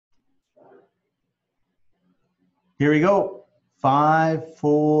Here we go. 5,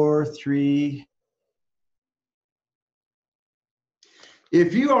 4, 3.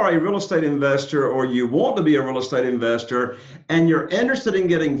 If you are a real estate investor or you want to be a real estate investor and you're interested in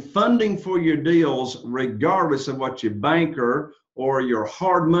getting funding for your deals, regardless of what your banker or your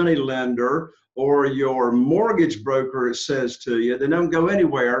hard money lender or your mortgage broker says to you, then don't go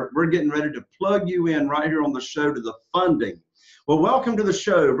anywhere. We're getting ready to plug you in right here on the show to the funding. Well, welcome to the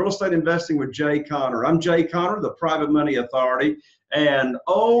show, Real Estate Investing with Jay Conner. I'm Jay Conner, the Private Money Authority. And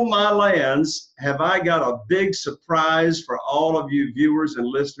oh my lands, have I got a big surprise for all of you viewers and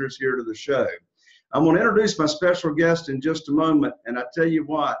listeners here to the show. I'm going to introduce my special guest in just a moment. And I tell you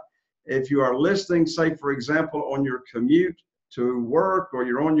what, if you are listening, say, for example, on your commute to work or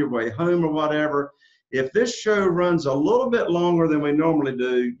you're on your way home or whatever, if this show runs a little bit longer than we normally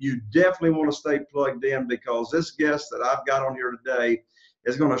do, you definitely want to stay plugged in, because this guest that I've got on here today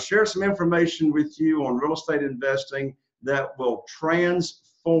is going to share some information with you on real estate investing that will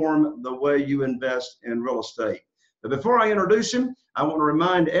transform the way you invest in real estate. But before I introduce him, I want to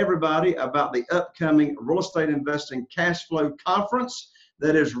remind everybody about the upcoming Real Estate Investing Cash Flow Conference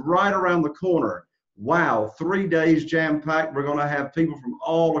that is right around the corner. Wow, 3 days jam-packed. We're going to have people from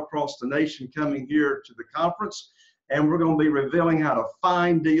all across the nation coming here to the conference, and we're going to be revealing how to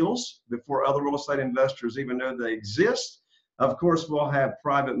find deals before other real estate investors even know they exist. Of course, we'll have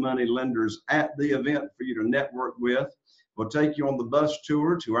private money lenders at the event for you to network with. We'll take you on the bus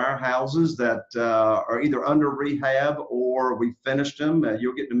tour to our houses that are either under rehab or we finished them.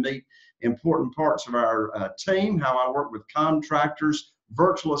 You'll get to meet important parts of our team, how I work with contractors,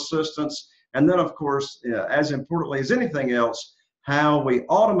 virtual assistants, and then, of course, as importantly as anything else, how we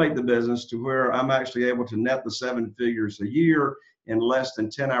automate the business to where I'm actually able to net the 7 figures a year in less than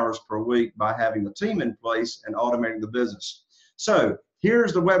 10 hours per week by having the team in place and automating the business. So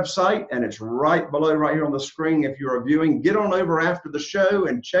here's the website, and it's right below right here on the screen if you're viewing. Get on over after the show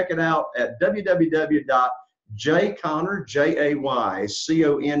and check it out at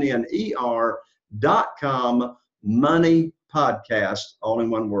www.jayconner.com, money podcast, all in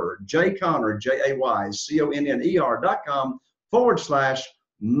one word. Jayconner,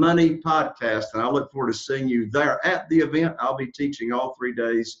 JayConner.com/money podcast. And I look forward to seeing you there at the event. I'll be teaching all 3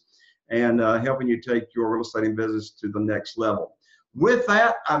 days and helping you take your real estate business to the next level. With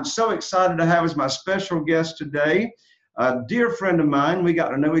that, I'm so excited to have as my special guest today a dear friend of mine. We got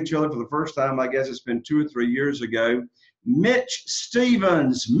to know each other for the first time, I guess it's been 2 or 3 years ago. Mitch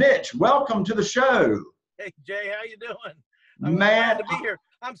Stevens. Mitch, welcome to the show. Hey, Jay, how you doing? I'm glad to be here.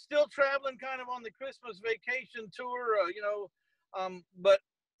 I'm still traveling kind of on the Christmas vacation tour, but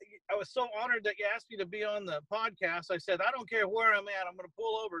I was so honored that you asked me to be on the podcast. I said, I don't care where I'm at, I'm going to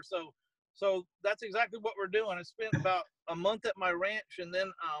pull over. So that's exactly what we're doing. I spent about a month at my ranch, and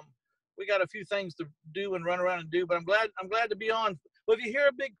then we got a few things to do and run around and do, but I'm glad to be on. Well, if you hear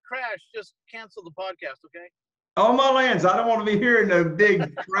a big crash, just cancel the podcast, okay? Oh, my lands, I don't want to be hearing no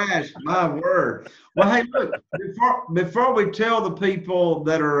big crash, my word. Well, hey, look, before we tell the people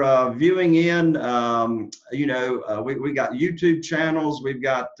that are viewing in, we got YouTube channels, we've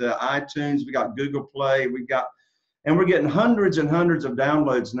got iTunes, we got Google Play, and we're getting hundreds and hundreds of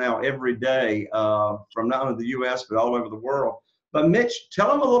downloads now every day from not only the U.S., but all over the world. But Mitch, tell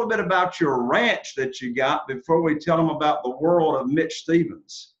them a little bit about your ranch that you got before we tell them about the world of Mitch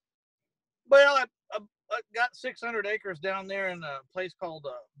Stevens. Well, I got 600 acres down there in a place called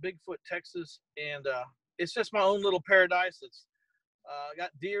Bigfoot, Texas, and it's just my own little paradise. It's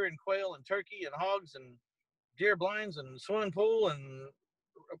got deer and quail and turkey and hogs and deer blinds and swimming pool and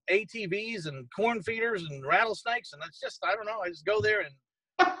ATVs and corn feeders and rattlesnakes, and it's just, I don't know, I just go there and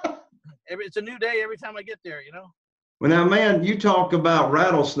it's a new day every time I get there, you know. Well, now, man, you talk about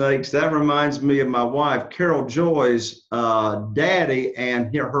rattlesnakes. That reminds me of my wife, Carol Joy's daddy,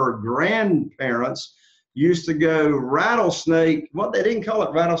 and her grandparents used to go rattlesnake. What, they didn't call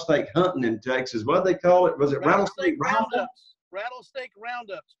it rattlesnake hunting in Texas. What did they call it? Was it rattlesnake roundups? Rattlesnake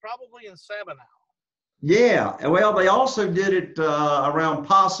roundups, probably in Sabinal. Yeah, well, they also did it around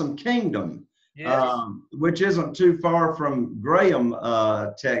Possum Kingdom, yes. Which isn't too far from Graham,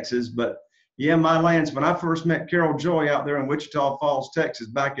 Texas. But yeah, my lands, when I first met Carol Joy out there in Wichita Falls, Texas,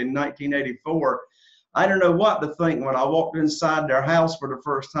 back in 1984, I don't know what to think when I walked inside their house for the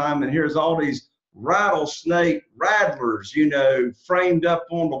first time, and here's all these rattlesnake rattlers, framed up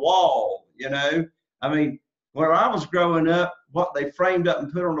on the wall, I mean, where I was growing up, what they framed up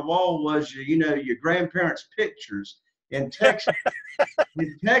and put on the wall was, your grandparents' pictures. In Texas,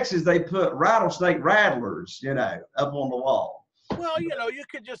 they put rattlesnake rattlers, up on the wall. Well, you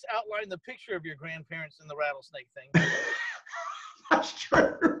could just outline the picture of your grandparents in the rattlesnake thing. That's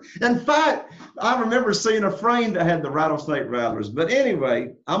true. In fact, I remember seeing a frame that had the rattlesnake rattlers. But anyway,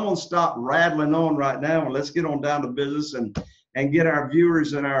 I'm going to stop rattling on right now and let's get on down to business and get our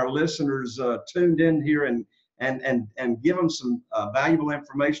viewers and our listeners tuned in here and give them some valuable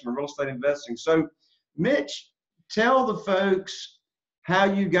information on real estate investing. So, Mitch, tell the folks how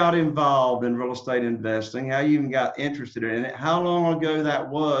you got involved in real estate investing, how you even got interested in it, how long ago that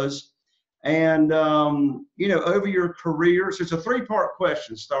was, and you know, over your career. So it's a three-part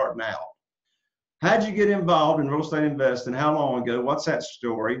question starting out. How'd you get involved in real estate investing? How long ago? What's that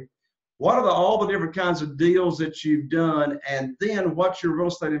story? What are all the different kinds of deals that you've done? And then what's your real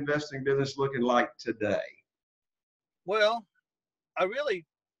estate investing business looking like today? Well, I really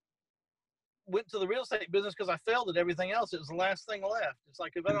went to the real estate business because I failed at everything else. It was the last thing left. It's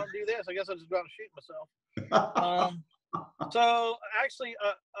like, if I don't do this, I guess I'll just go out and shoot myself. So actually,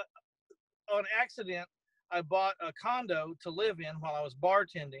 on accident, I bought a condo to live in while I was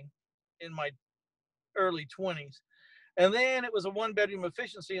bartending in my early 20s. And then it was a 1-bedroom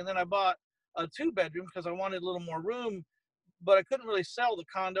efficiency. And then I bought a 2-bedroom because I wanted a little more room, but I couldn't really sell the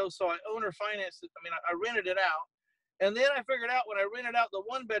condo. So I owner financed it. I mean, I rented it out. And then I figured out when I rented out the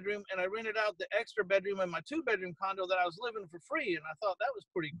 1-bedroom and I rented out the extra bedroom in my 2-bedroom condo that I was living for free. And I thought that was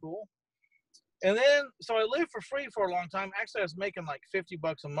pretty cool. And then, so I lived for free for a long time. Actually, I was making like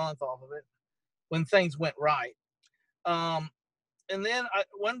 $50 a month off of it when things went right. And then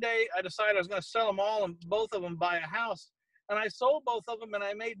one day I decided I was going to sell them all and both of them buy a house. And I sold both of them and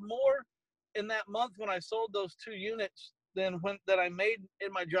I made more in that month when I sold those 2 units than that I made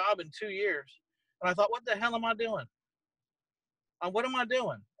in my job in 2 years. And I thought, what the hell am I doing? What am I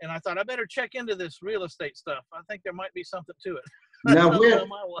doing? And I thought, I better check into this real estate stuff. I think there might be something to it. Now,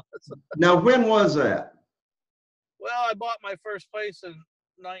 when was that? Well, I bought my first place in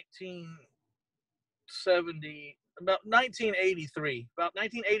 1970, about 1983, about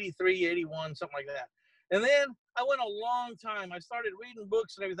 1983, 81, something like that. And then I went a long time. I started reading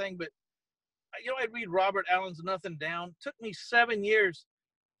books and everything, but you know, I'd read Robert Allen's Nothing Down. It took me 7 years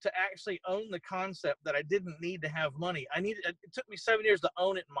to actually own the concept that I didn't need to have money. It took me 7 years to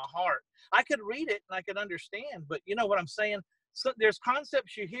own it in my heart. I could read it and I could understand, but you know what I'm saying? So there's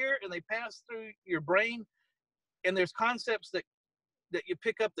concepts you hear and they pass through your brain, and there's concepts that you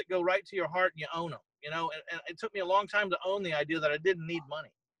pick up that go right to your heart and you own them, you know, and it took me a long time to own the idea that I didn't need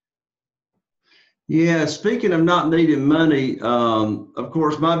money. Yeah, speaking of not needing money, of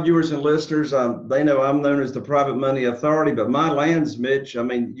course, my viewers and listeners, they know I'm known as the Private Money Authority, but my lands, Mitch, I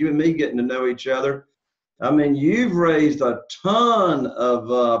mean, you and me getting to know each other. I mean, you've raised a ton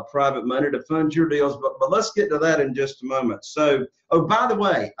of private money to fund your deals, but let's get to that in just a moment. So, oh, by the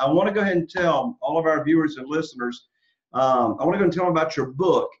way, I want to go ahead and tell all of our viewers and listeners, I want to go and tell them about your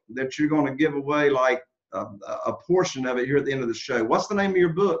book that you're going to give away, like a portion of it here at the end of the show. What's the name of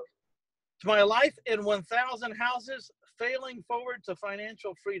your book? It's My Life in 1,000 Houses, Failing Forward to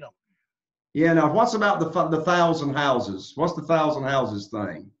Financial Freedom. Yeah, now what's about the 1,000 houses? What's the 1,000 houses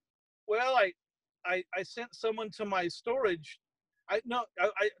thing? Well, I sent someone to my storage. I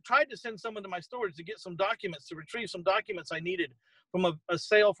tried to send someone to my storage to get some documents, to retrieve some documents I needed from a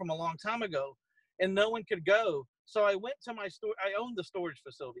sale from a long time ago, and no one could go. So I went to my store. I owned the storage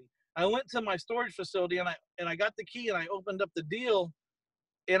facility. I went to my storage facility and I got the key and I opened up the deal,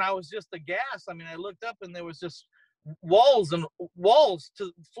 and I was just aghast. I mean, I looked up and there was just walls and walls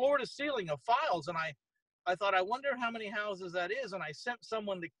to floor to ceiling of files, and I thought, I wonder how many houses that is. And I sent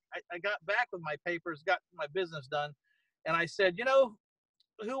someone I got back with my papers, got my business done. And I said, you know,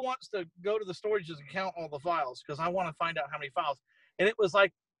 who wants to go to the storages and count all the files? Because I want to find out how many files. And it was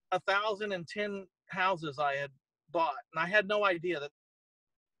like 1,010 houses I had bought. And I had no idea that.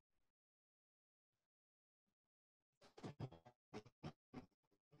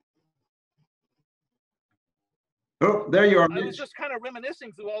 Oh, there you are. I was just kind of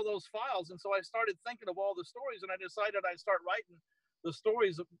reminiscing through all those files. And so I started thinking of all the stories, and I decided I'd start writing the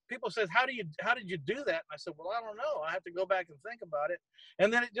stories. People said, how did you do that? And I said, well, I don't know. I have to go back and think about it.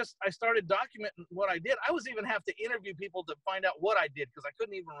 And then I started documenting what I did. I was even have to interview people to find out what I did, because I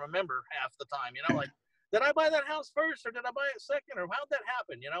couldn't even remember half the time, you know, like, did I buy that house first, or did I buy it second, or how'd that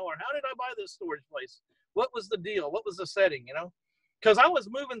happen, you know, or how did I buy this storage place? What was the deal? What was the setting, you know? Because I was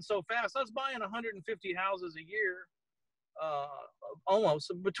moving so fast. I was buying 150 houses a year,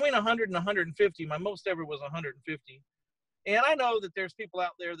 almost between 100 and 150. My most ever was 150. And I know that there's people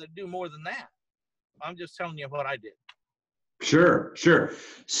out there that do more than that. I'm just telling you what I did. Sure.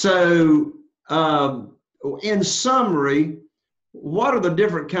 So, in summary, what are the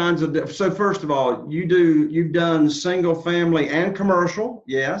different kinds of, so first of all, you've done single family and commercial,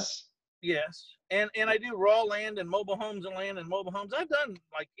 yes? Yes. And I do raw land and mobile homes and land and mobile homes. I've done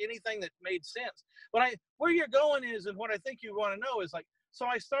like anything that made sense. But where you're going is, and what I think you want to know is like, so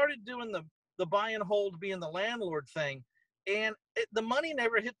I started doing the buy and hold, being the landlord thing, and the money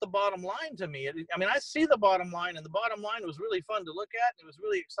never hit the bottom line to me. I mean, I see the bottom line, and the bottom line was really fun to look at. It was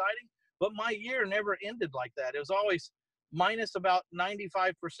really exciting, but my year never ended like that. It was always minus about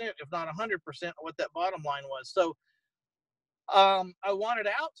 95%, if not 100% of what that bottom line was. So I wanted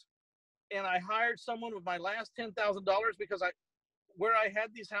out. And I hired someone with my last $10,000 because where I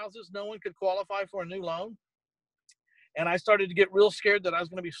had these houses, no one could qualify for a new loan. And I started to get real scared that I was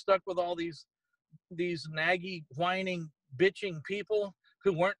going to be stuck with all these naggy, whining, bitching people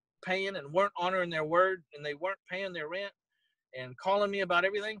who weren't paying and weren't honoring their word, and they weren't paying their rent and calling me about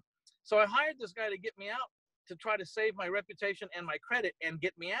everything. So I hired this guy to get me out, to try to save my reputation and my credit and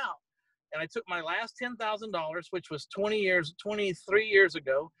get me out. And I took my last $10,000, which was 23 years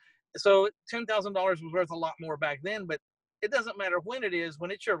ago. So $10,000 was worth a lot more back then, but it doesn't matter when it is.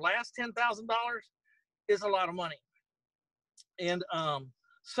 When it's your last $10,000, is a lot of money. And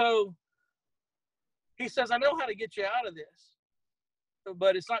so he says, I know how to get you out of this,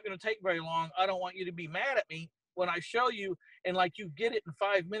 but it's not going to take very long. I don't want you to be mad at me when I show you, and like you get it in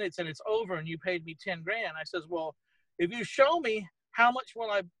 5 minutes and it's over and you paid me 10 grand. I says, well, if you show me, how much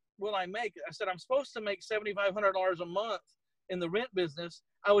will I make? I said, I'm supposed to make $7,500 a month in the rent business.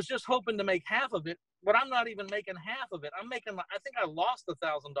 I was just hoping to make half of it, but I'm not even making half of it. I think I lost $1,000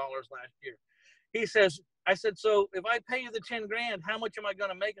 last year. He says, I said, so if I pay you the 10 grand, how much am I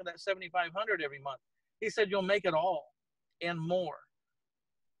going to make of that 7,500 every month? He said, you'll make it all and more.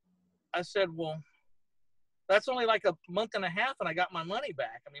 I said, well, that's only like a month and a half and I got my money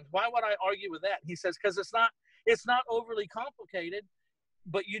back. I mean, why would I argue with that? He says, because it's not overly complicated,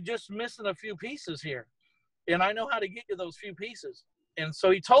 but you're just missing a few pieces here. And I know how to get you those few pieces. And so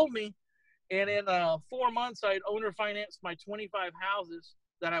he told me, and in 4 months, I'd owner financed my 25 houses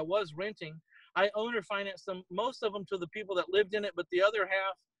that I was renting. I owner financed them, most of them to the people that lived in it, but the other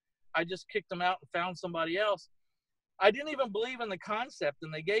half, I just kicked them out and found somebody else. I didn't even believe in the concept,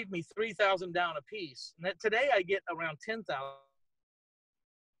 and they gave me $3,000 down a piece. And today I get around $10,000.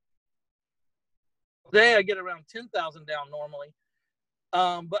 Today I get around $10,000 down normally.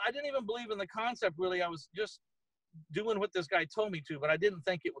 But I didn't even believe in the concept, really. I was just doing what this guy told me to, but I didn't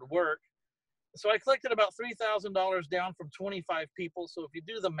think it would work. So I collected about $3,000 down from 25 people. So if you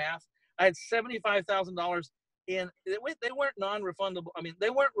do the math, I had $75,000 in. They weren't non-refundable. I mean, they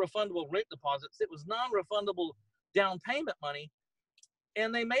weren't refundable rent deposits. It was non-refundable down payment money.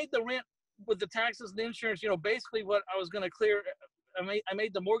 And they made the rent with the taxes and the insurance, basically what I was going to clear. I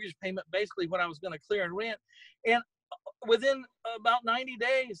made the mortgage payment basically what I was going to clear in rent. And within about 90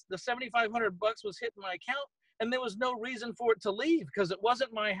 days, the $7,500 was hitting my account, and there was no reason for it to leave because it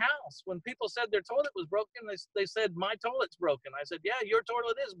wasn't my house. When people said their toilet was broken, they said, my toilet's broken. I said, yeah, your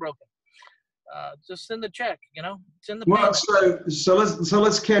toilet is broken. Just send the check, send the payment. Well, so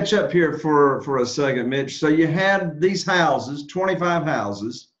let's catch up here for a second, Mitch. So you had these houses, 25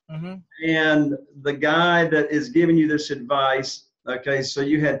 houses, mm-hmm. and the guy that is giving you this advice, okay, so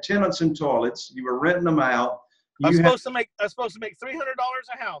you had tenants and toilets, you were renting them out. I was supposed to make $300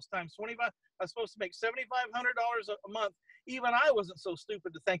 a house times 25. I was supposed to make $7,500 a month. Even I wasn't so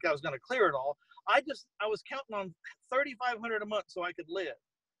stupid to think I was going to clear it all. I was counting on $3,500 a month so I could live.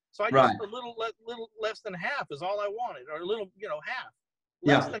 So I just a little less than half is all I wanted, or a little, half,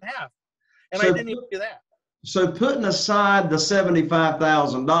 less than half, and so, I didn't even do that. So putting aside the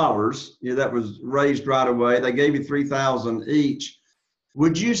 $75,000, that was raised right away, they gave you $3,000 each.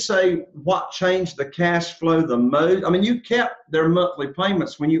 Would you say what changed the cash flow the most? I mean, you kept their monthly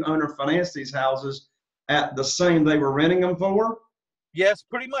payments when you owner financed these houses at the same they were renting them for? Yes,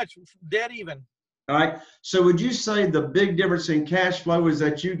 pretty much dead even. All right. So would you say the big difference in cash flow is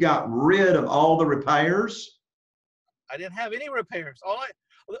that you got rid of all the repairs? I didn't have any repairs.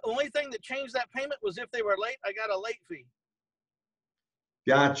 The only thing that changed that payment was if they were late, I got a late fee.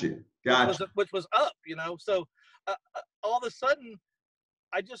 Gotcha. Which was up, So all of a sudden,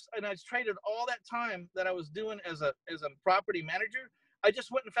 I traded all that time that I was doing as a property manager. I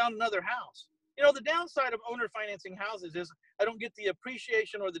just went and found another house. The downside of owner financing houses is I don't get the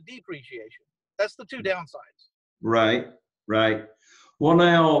appreciation or the depreciation. That's the two downsides. Right. Well,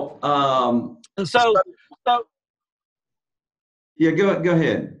 now, and so yeah, go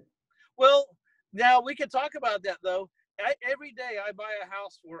ahead. Well, now we can talk about that though. Every day I buy a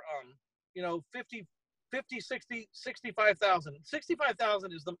house for 50, 60, 65,000.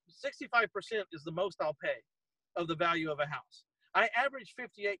 65,000 is 65% is the most I'll pay of the value of a house. I average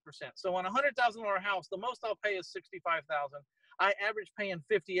 58%. So on a $100,000 house, the most I'll pay is $65,000. I average paying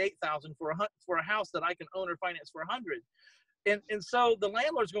 $58,000 for a house that I can own or finance for 100. And so the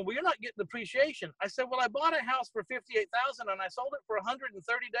landlord's going, well, you're not getting depreciation. I said, well, I bought a house for $58,000 and I sold it for 130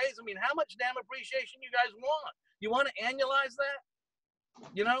 days. I mean, how much damn appreciation you guys want? You want to annualize that?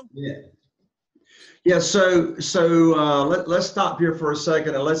 You know? Yeah. Yeah. So let's stop here for a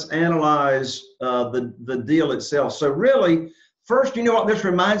second and let's analyze the deal itself. So really, first, you know what this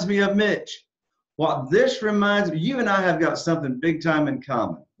reminds me of, Mitch? What this reminds me, you and I have got something big time in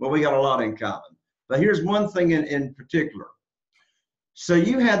common. Well, we got a lot in common. But here's one thing in particular. So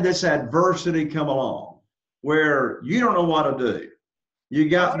you had this adversity come along where you don't know what to do. You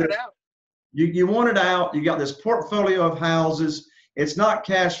got this, you want it out. You got this portfolio of houses. It's not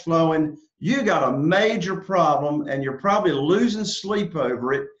cash flowing. You got a major problem and you're probably losing sleep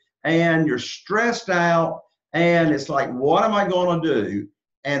over it and you're stressed out and it's like, what am I going to do?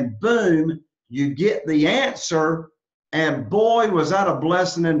 And boom, you get the answer. And boy, was that a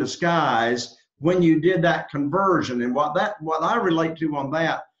blessing in disguise when you did that conversion. And what I relate to on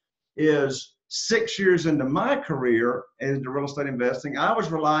that is 6 years into my career into real estate investing, I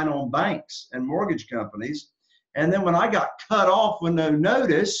was relying on banks and mortgage companies. And then when I got cut off with no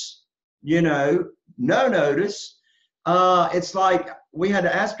notice, no notice, it's like we had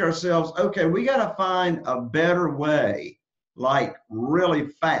to ask ourselves, okay, we got to find a better way, like really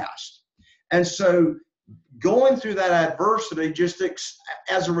fast. And so going through that adversity, just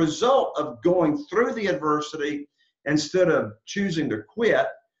as a result of going through the adversity instead of choosing to quit,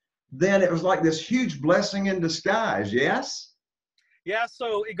 then it was like this huge blessing in disguise. Yes? Yeah,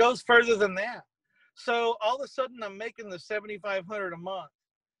 so it goes further than that. So all of a sudden I'm making the $7,500 a month.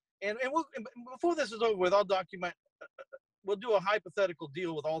 And before this is over with, I'll document, we'll do a hypothetical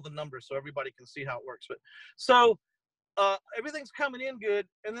deal with all the numbers so everybody can see how it works. But so everything's coming in good.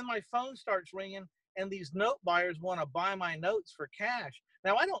 And then my phone starts ringing and these note buyers want to buy my notes for cash.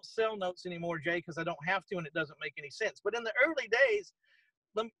 Now I don't sell notes anymore, Jay, because I don't have to, and it doesn't make any sense. But in the early days,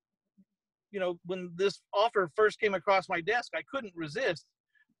 when this offer first came across my desk, I couldn't resist.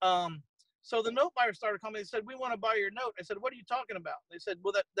 So the note buyer started calling me. They said, we want to buy your note. I said, what are you talking about? They said,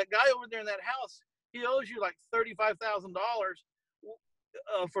 well, that guy over there in that house, he owes you like $35,000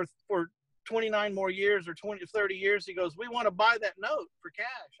 for 29 more years or 30 years. He goes, we want to buy that note for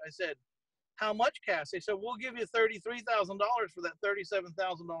cash. I said, how much cash? They said, we'll give you $33,000 for that $37,000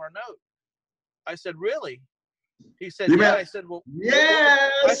 note. I said, really? He said, yeah. I said, well,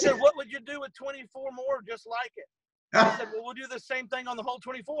 yes. I said, what would you do with 24 more just like it? I said, well, we'll do the same thing on the whole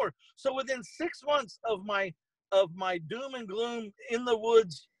 24. So within 6 months of my doom and gloom in the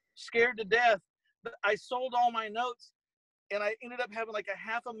woods, scared to death, I sold all my notes and I ended up having like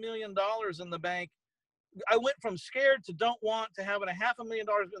 $500,000 in the bank. I went from scared to don't want to having $500,000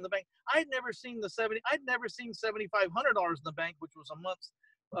 in the bank. I'd never seen $7,500 in the bank, which was a month's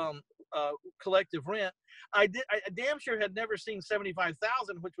collective rent. I damn sure had never seen $75,000,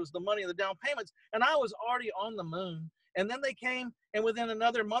 which was the money of the down payments, and I was already on the moon. And then they came, and within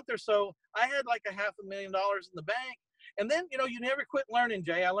another month or so, I had like $500,000 in the bank. And then, you never quit learning,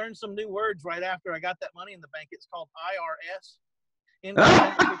 Jay. I learned some new words right after I got that money in the bank. It's called IRS.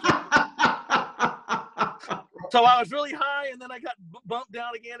 So I was really high, and then I got bumped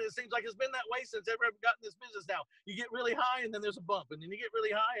down again. It seems like it's been that way since ever I've gotten this business now. You get really high, and then there's a bump, and then you get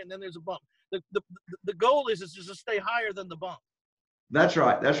really high, and then there's a bump. The goal is just to stay higher than the bump. That's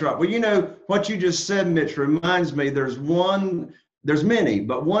right. That's right. Well, what you just said, Mitch, reminds me there's many,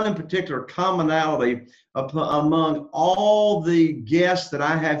 but one in particular commonality among all the guests that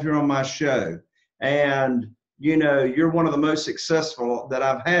I have here on my show. And, you're one of the most successful that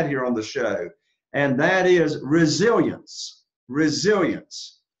I've had here on the show. And that is resilience.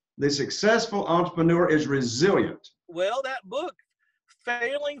 Resilience. The successful entrepreneur is resilient. Well, that book,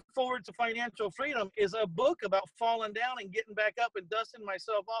 Failing Forward to Financial Freedom, is a book about falling down and getting back up and dusting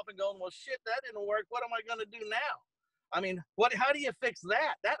myself off and going, well, shit, that didn't work. What am I going to do now? I mean, how do you fix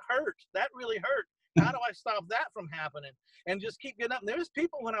that? That hurts. That really hurt. How do I stop that from happening? And just keep getting up. And there's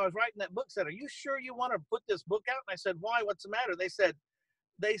people when I was writing that book said, are you sure you want to put this book out? And I said, why? What's the matter? They said,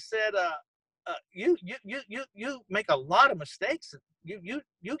 you make a lot of mistakes. You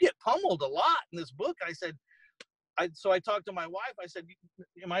get pummeled a lot in this book. I said, so I talked to my wife. I said,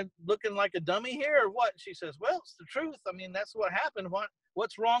 am I looking like a dummy here or what? She says, well, it's the truth. I mean, that's what happened.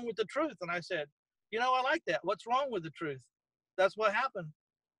 What's wrong with the truth? And I said, I like that. What's wrong with the truth? That's what happened.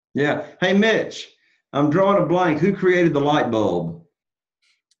 Yeah. Hey, Mitch, I'm drawing a blank. Who created the light bulb?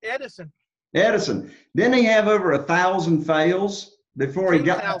 Edison. Didn't he have over 1,000 fails before he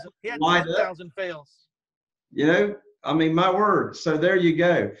got light up? 10,000 fails. I mean, my word. So there you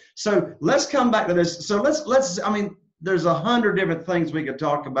go. So let's come back to this. So let's there's 100 different things we could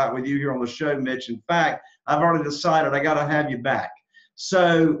talk about with you here on the show, Mitch. In fact, I've already decided I got to have you back.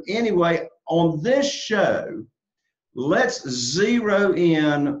 So anyway, on this show, let's zero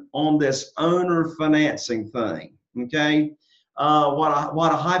in on this owner financing thing. Okay.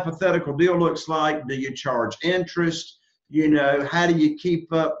 What a hypothetical deal looks like. Do you charge interest? You know, how do you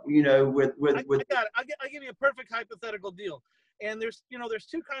keep up, you know, with I got it. I'll give you a perfect hypothetical deal. And there's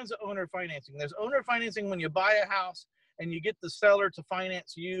two kinds of owner financing. There's owner financing when you buy a house and you get the seller to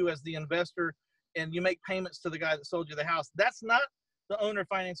finance you as the investor, and you make payments to the guy that sold you the house. That's not the owner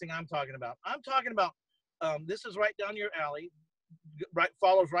financing I'm talking about. I'm talking about, this is right down your alley, right,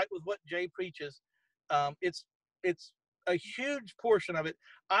 follows right with what Jay preaches. It's a huge portion of it.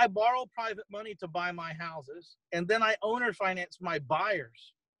 I borrow private money to buy my houses, and then I owner finance my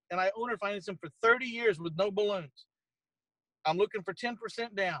buyers, and I owner finance them for 30 years with no balloons. I'm looking for 10%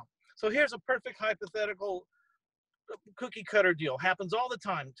 down. So here's a perfect hypothetical cookie cutter deal. Happens all the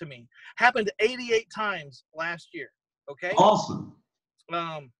time to me. Happened 88 times last year. Okay. awesome.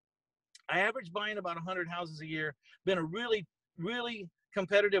 I average buying about 100 houses a year. Been a really, really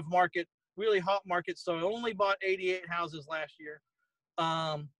competitive market, really hot market. So I only bought 88 houses last year.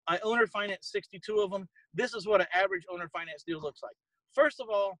 I owner financed 62 of them. This is what an average owner finance deal looks like. First of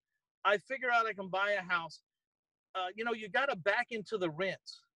all, I figure out I can buy a house. You know, you got to back into the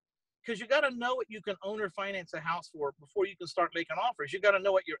rents, because you got to know what you can owner finance a house for before you can start making offers. You got to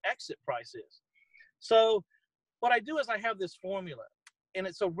know what your exit price is. So what I do is I have this formula, and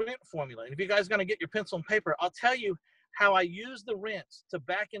it's a rent formula. And if you guys are going to get your pencil and paper, I'll tell you how I use the rents to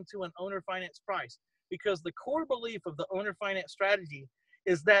back into an owner finance price, because the core belief of the owner finance strategy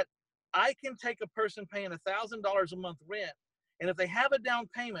is that I can take a person paying $1,000 a month rent, and if they have a down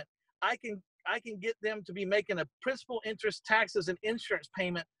payment, I can get them to be making a principal, interest, taxes, and insurance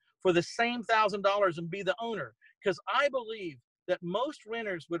payment for the same $1,000 and be the owner. Because I believe that most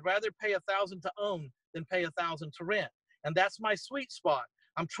renters would rather pay $1,000 to own than pay $1,000 to rent. And that's my sweet spot.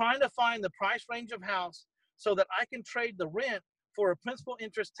 I'm trying to find the price range of house so that I can trade the rent for a principal,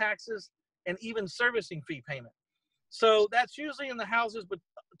 interest, taxes, and even servicing fee payment. So that's usually in the houses, but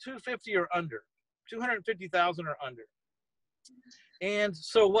 250 or under, 250,000 or under. And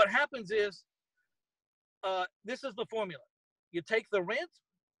so what happens is, this is the formula. You take the rent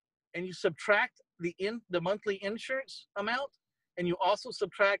and you subtract the monthly insurance amount, and you also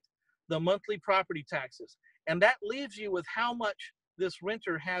subtract the monthly property taxes. And that leaves you with how much this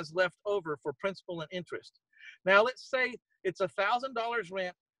renter has left over for principal and interest. Now, let's say it's $1,000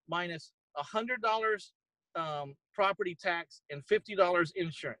 rent minus $100 property tax and $50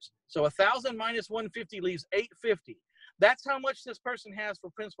 insurance. So 1,000 minus 150 leaves 850. That's how much this person has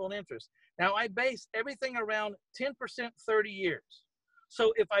for principal and interest. Now, I base everything around 10%, 30 years.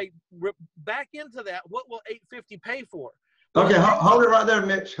 So if I back into that, what will 850 pay for? Well, Okay, hold it right there,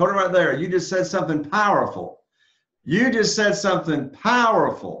 Mitch. Hold it right there. You just said something powerful. You just said something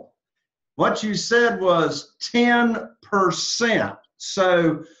powerful. What you said was 10%.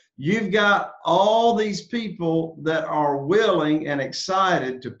 So you've got all these people that are willing and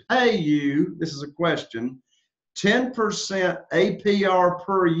excited to pay you, this is a question, 10% APR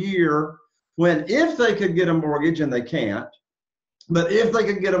per year, when if they could get a mortgage, and they can't, but if they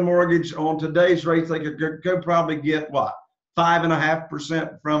could get a mortgage on today's rates, they could go probably get what,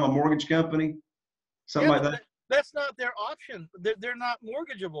 5.5% from a mortgage company, something like that. That's not their option. They're not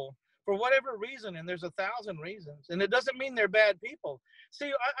mortgageable for whatever reason, and there's 1,000 reasons. And it doesn't mean they're bad people.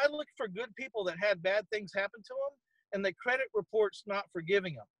 See, I look for good people that had bad things happen to them, and the credit report's not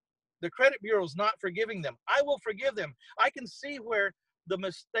forgiving them. The credit bureau's not forgiving them. I will forgive them. I can see where the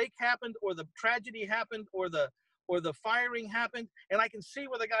mistake happened, or the tragedy happened, or the firing happened, and I can see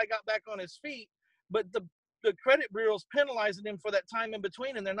where the guy got back on his feet. But the credit bureau's penalizing him for that time in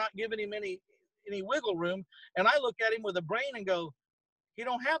between, and they're not giving him any wiggle room. And I look at him with a brain and go, you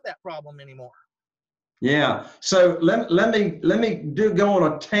don't have that problem anymore. Yeah. So let me go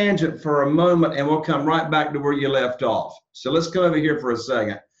on a tangent for a moment, and we'll come right back to where you left off. So let's come over here for a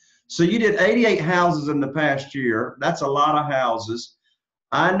second. So you did 88 houses in the past year. That's a lot of houses.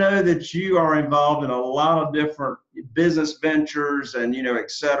 I know that you are involved in a lot of different business ventures and, you know, et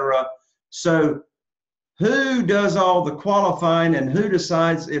cetera. So who does all the qualifying, and who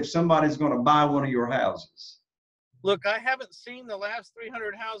decides if somebody's going to buy one of your houses? Look, I haven't seen the last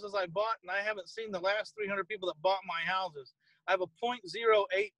 300 houses I bought, and I haven't seen the last 300 people that bought my houses. I have a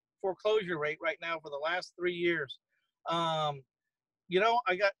 0.08 foreclosure rate right now for the last 3 years. You know,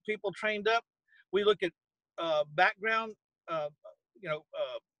 I got people trained up. We look at background,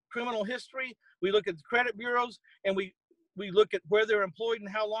 criminal history. We look at the credit bureaus, and we we look at where they're employed and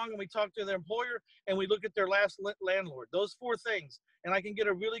how long, and we talk to their employer, and we look at their last landlord. Those 4 things, and I can get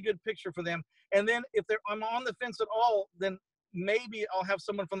a really good picture for them. And then if I'm on the fence at all, then maybe I'll have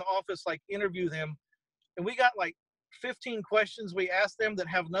someone from the office like interview them. And we got like 15 questions we ask them that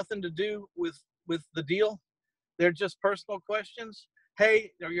have nothing to do with the deal. They're just personal questions.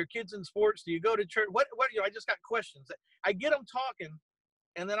 Hey, are your kids in sports? Do you go to church? What I just got questions. I get them talking,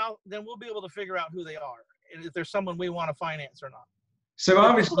 and then we'll be able to figure out who they are and if there's someone we want to finance or not. So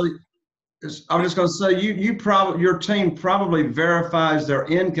obviously, I'm just going to say your team probably verifies their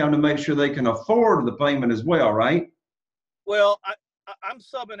income to make sure they can afford the payment as well, right? Well, I'm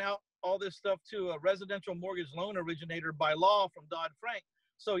subbing out all this stuff to a residential mortgage loan originator by law from Dodd-Frank.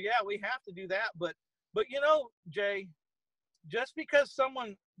 So yeah, we have to do that. But Jay, just because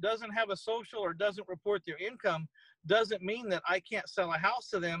someone doesn't have a social or doesn't report their income doesn't mean that I can't sell a house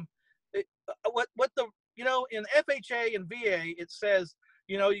to them. In FHA and VA, it says,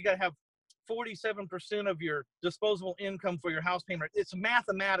 you got to have 47% of your disposable income for your house payment. It's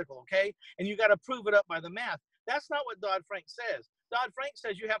mathematical, okay? And you got to prove it up by the math. That's not what Dodd-Frank says. Dodd-Frank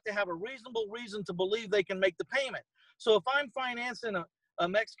says you have to have a reasonable reason to believe they can make the payment. So if I'm financing a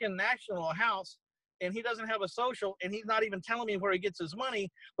Mexican national a house, and he doesn't have a social, and he's not even telling me where he gets his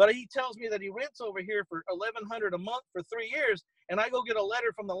money, but he tells me that he rents over here for $1,100 a month for 3 years, and I go get a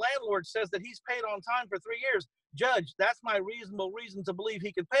letter from the landlord says that he's paid on time for 3 years. Judge, that's my reasonable reason to believe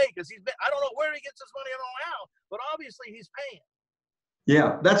he can pay, because I don't know where he gets his money, I don't know how, but obviously he's paying.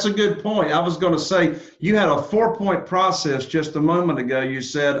 Yeah, that's a good point. I was going to say, you had a 4-point process just a moment ago, you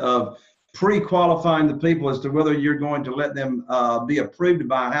said, of pre-qualifying the people as to whether you're going to let them be approved to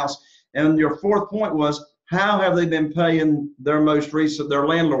buy a house. And your 4th point was, how have they been paying their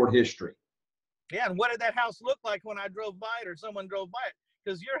landlord history? Yeah, and what did that house look like when I drove by it or someone drove by it?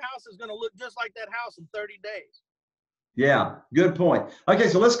 Because your house is going to look just like that house in 30 days. Yeah, good point. Okay,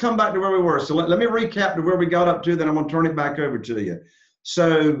 so let's come back to where we were. So let me recap to where we got up to, then I'm going to turn it back over to you.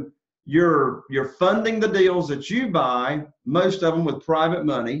 So you're funding the deals that you buy, most of them with private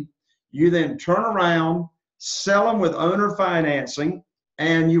money. You then turn around, sell them with owner financing,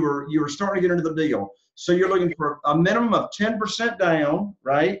 and you were starting to get into the deal. So you're looking for a minimum of 10% down,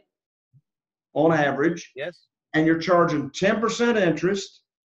 right? On average. Yes. And you're charging 10% interest,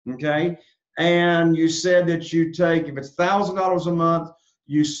 okay? And you said that you take, if it's $1,000 a month,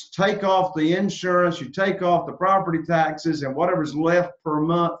 you take off the insurance, you take off the property taxes, and whatever's left per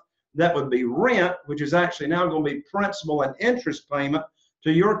month, that would be rent, which is actually now going to be principal and interest payment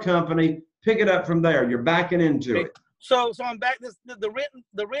to your company. Pick it up from there. You're backing into it. So I'm back. The rent in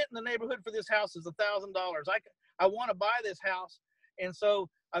the neighborhood for this house is $1,000. I want to buy this house, and so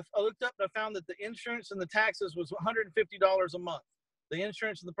I looked up and I found that the insurance and the taxes was $150 a month. The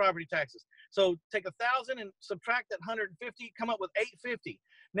insurance and the property taxes. So take $1,000 and subtract that $150, come up with $850.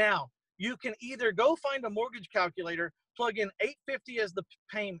 Now you can either go find a mortgage calculator, plug in $850 as the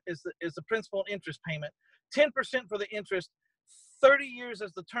payment, is the principal and interest payment, 10% for the interest, 30 years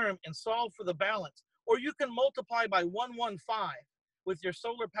as the term, and solve for the balance. Or you can multiply by 115 with your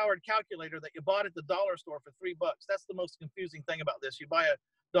solar powered calculator that you bought at the dollar store for $3. That's the most confusing thing about this. You buy a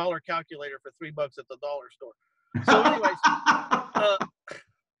dollar calculator for $3 at the dollar store. So anyways,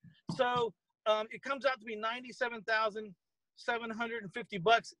 it comes out to be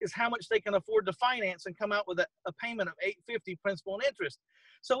 $97,750 is how much they can afford to finance and come out with a payment of $850 principal and interest.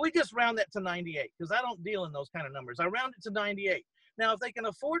 So we just round that to 98 because I don't deal in those kind of numbers. I round it to 98. Now, if they can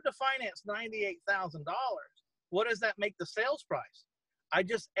afford to finance $98,000, what does that make the sales price? I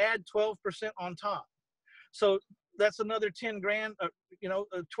just add 12% on top. So that's another 10 grand,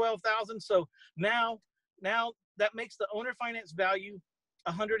 12,000. So now that makes the owner finance value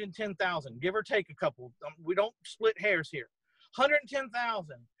 110,000, give or take a couple. We don't split hairs here.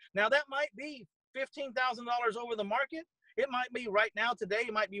 110,000. Now that might be $15,000 over the market. It might be right now today.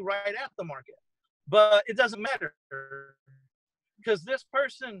 It might be right at the market, but it doesn't matter because this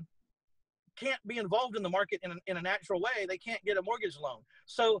person can't be involved in the market in a natural way. They can't get a mortgage loan.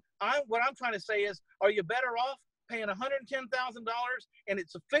 So what I'm trying to say is, are you better off paying $110,000 and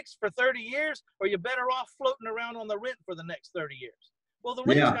it's fixed for 30 years, or you better off floating around on the rent for the next 30 years? Well, the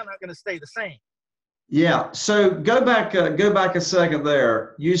rent's not going to stay the same. Yeah. So go back a second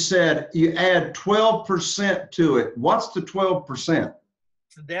there. You said you add 12% to it. What's the 12%?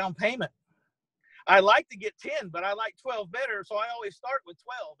 It's the down payment. I like to get 10, but I like 12 better. So I always start with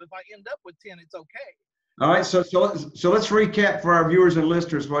 12. If I end up with 10, it's okay. All right. So let's recap for our viewers and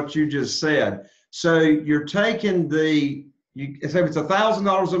listeners what you just said. So you're taking if it's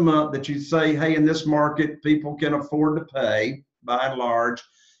 $1,000 a month that you say, hey, in this market, people can afford to pay by and large.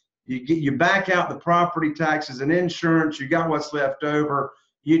 you back out the property taxes and insurance, you got what's left over.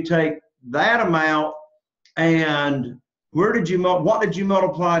 You take that amount, and what did you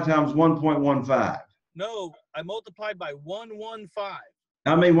multiply times 1.15? No, I multiplied by 115.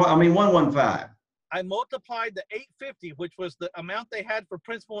 I mean 115. I multiplied the 850, which was the amount they had for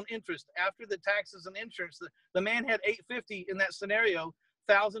principal and interest after the taxes and insurance. The man had 850 in that scenario.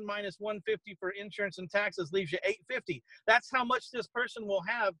 1,000 minus 150 for insurance and taxes leaves you 850. That's how much this person will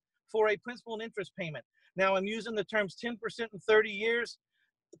have for a principal and interest payment. Now I'm using the terms 10% in 30 years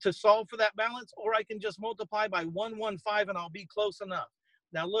to solve for that balance, or I can just multiply by 115 and I'll be close enough.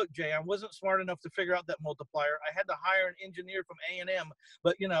 Now look, Jay, I wasn't smart enough to figure out that multiplier. I had to hire an engineer from A&M,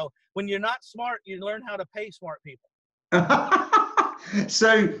 but you know, when you're not smart, you learn how to pay smart people.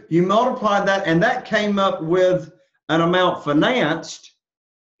 So you multiplied that, and that came up with an amount financed.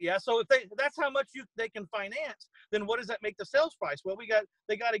 Yeah, so if that's how much they can finance, then what does that make the sales price? Well,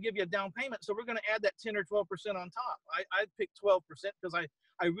 they got to give you a down payment, so we're going to add that 10 or 12% on top. I picked 12% because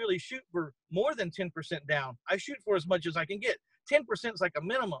I really shoot for more than 10% down. I shoot for as much as I can get. 10% is like a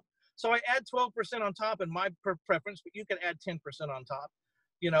minimum. So I add 12% on top in my preference, but you can add 10% on top.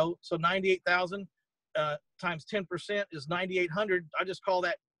 You know, so 98,000 times 10% is 9,800. I just call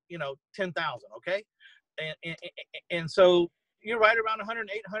that, you know, 10,000. Okay, and so you're right around $110,000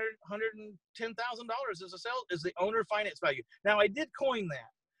 is the owner finance value. Now I did coin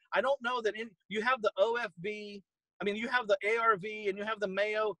that. I don't know that you have the OFV. I mean, you have the ARV and you have the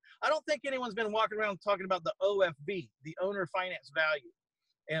Mayo. I don't think anyone's been walking around talking about the OFV, the owner finance value.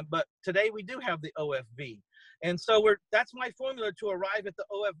 But today we do have the OFV. And so that's my formula to arrive at the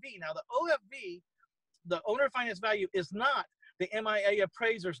OFV. Now the OFV, the owner finance value, is not the MIA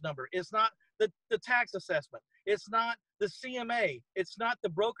appraiser's number. It's not the tax assessment. It's not the CMA. It's not the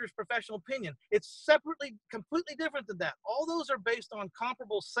broker's professional opinion. It's separately, completely different than that. All those are based on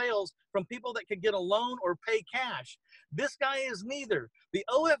comparable sales from people that could get a loan or pay cash. This guy is neither. The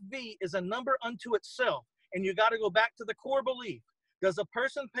OFV is a number unto itself, and you got to go back to the core belief. Does a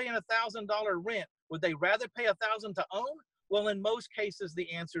person paying $1,000 rent, would they rather pay $1,000 to own? Well, in most cases,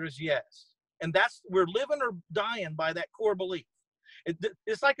 the answer is yes. And we're living or dying by that core belief.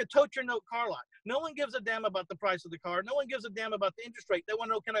 It's like a tote your note car lot. No one gives a damn about the price of the car. No one gives a damn about the interest rate. They want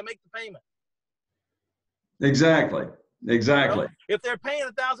to know, can I make the payment? Exactly. Exactly. You know, if they're paying $1,000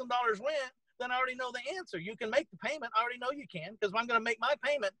 rent, then I already know the answer. You can make the payment. I already know you can, because I'm going to make my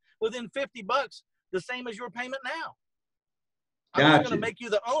payment within $50, the same as your payment now. I'm just going to make you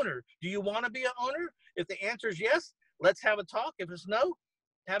the owner. Do you want to be an owner? If the answer is yes, let's have a talk. If it's no,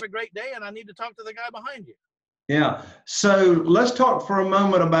 have a great day, and I need to talk to the guy behind you. Yeah. So let's talk for a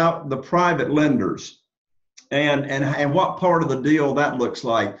moment about the private lenders and what part of the deal that looks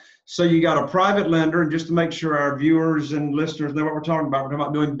like. So you got a private lender, and just to make sure our viewers and listeners know what we're talking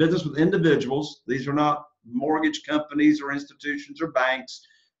about doing business with individuals. These are not mortgage companies or institutions or banks.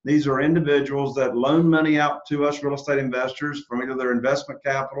 These are individuals that loan money out to us real estate investors from either their investment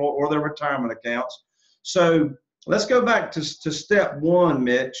capital or their retirement accounts. So let's go back to step one,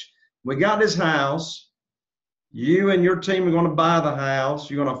 Mitch. We got this house. You and your team are going to buy the house.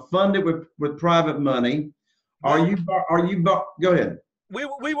 You're going to fund it with private money. Go ahead. We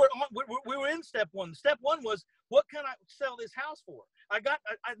were in step one. Step one was, what can I sell this house for? I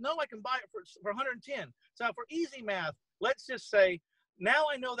know I can buy it for 110. So for easy math, let's just say, now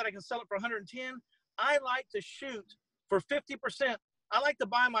I know that I can sell it for 110. I like to shoot for 50%. I like to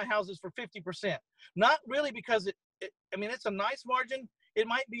buy my houses for 50%. Not really because I mean, it's a nice margin. It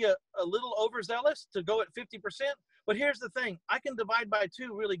might be a little overzealous to go at 50%, but here's the thing. I can divide by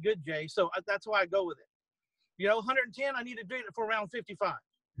 2 really good, Jay, so that's why I go with it. You know, 110, I need to do it for around 55.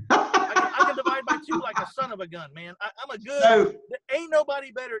 I can divide by 2 like a son of a gun, man. I'm a good, ain't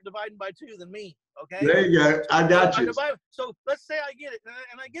nobody better at dividing by 2 than me, okay? There you go. I got you. So let's say I get it,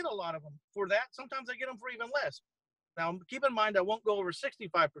 and I get a lot of them for that. Sometimes I get them for even less. Now, keep in mind, I won't go over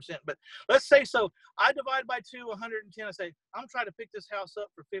 65%, but let's say so. I divide by 2, 110. I say, I'm trying to pick this house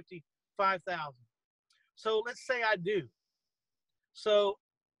up for $55,000. So let's say I do. So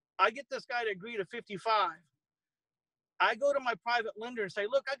I get this guy to agree to 55. I go to my private lender and say,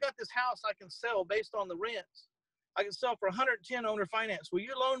 look, I got this house I can sell based on the rents. I can sell for 110 owner finance. Will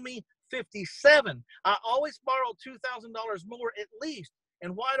you loan me 57? I always borrow $2,000 more at least.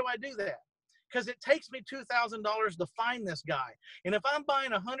 And why do I do that? Because it takes me $2,000 to find this guy. And if I'm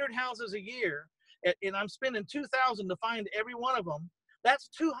buying 100 houses a year and I'm spending $2,000 to find every one of them, that's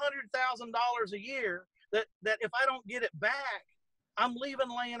 $200,000 a year that if I don't get it back, I'm leaving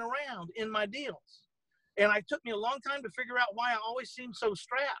laying around in my deals. And it took me a long time to figure out why I always seem so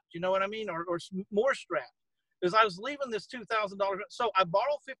strapped, you know what I mean? Or more strapped. is I was leaving this $2,000. So I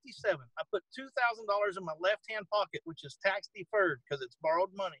borrowed 57. I put $2,000 in my left-hand pocket, which is tax deferred because it's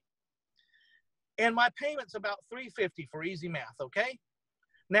borrowed money. And my payment's about $350 for easy math, okay?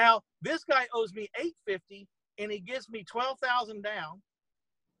 Now, this guy owes me $850 and he gives me $12,000 down.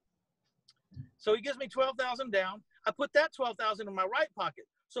 So he gives me $12,000 down. I put that $12,000 in my right pocket.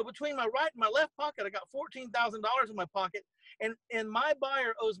 So between my right and my left pocket, I got $14,000 in my pocket, and my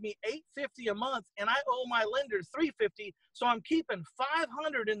buyer owes me $850 a month, and I owe my lender $350. So I'm keeping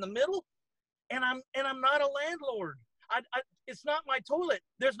 $500 in the middle, and I'm not a landlord. It's not my toilet.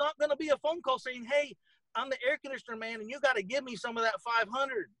 There's not going to be a phone call saying, "Hey, I'm the air conditioner man, and you got to give me some of that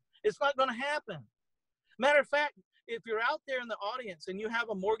 $500." It's not going to happen. Matter of fact, if you're out there in the audience and you have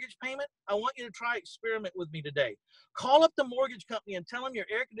a mortgage payment, I want you to try experiment with me today. Call up the mortgage company and tell them your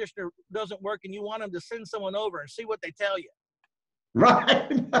air conditioner doesn't work and you want them to send someone over and see what they tell you.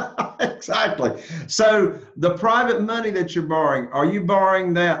 Right. Exactly. So the private money that you're borrowing, are you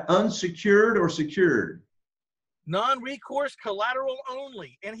borrowing that unsecured or secured? Non-recourse, collateral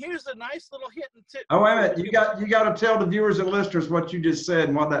only. And here's a nice little hint and tip. Oh, wait a minute. You got to tell the viewers and listeners what you just said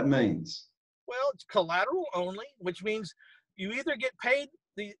and what that means. Well, it's collateral only, which means you either get paid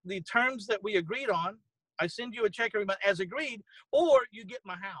the terms that we agreed on. I send you a check every month as agreed, or you get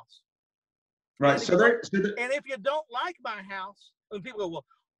my house. Right. And if you don't like my house, and people go,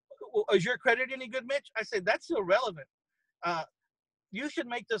 well, is your credit any good, Mitch? I say, that's irrelevant. You should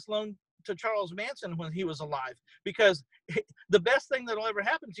make this loan to Charles Manson when he was alive, because the best thing that'll ever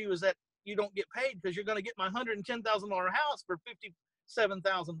happen to you is that you don't get paid, because you're going to get my $110,000 house for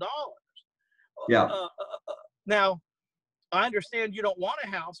 $57,000. Yeah. Now, I understand you don't want a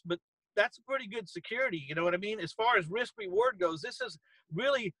house, but that's a pretty good security. You know what I mean? As far as risk reward goes, this is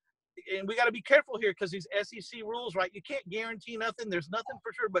really, and we got to be careful here because these SEC rules, right? You can't guarantee nothing. There's nothing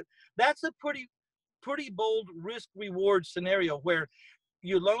for sure, but that's a pretty bold risk reward scenario where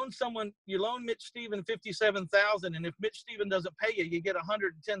you loan Mitch Stephen $57,000, and if Mitch Stephen doesn't pay you, you get a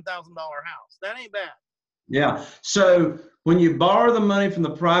 $110,000 house. That ain't bad. Yeah. So when you borrow the money from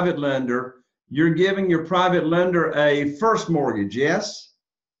the private lender, you're giving your private lender a first mortgage, yes?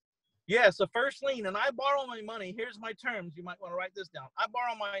 Yes, a first lien. And I borrow my money. Here's my terms. You might want to write this down. I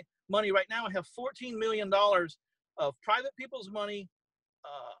borrow my money right now. I have $14 million of private people's money,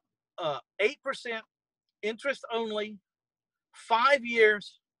 8% interest only, 5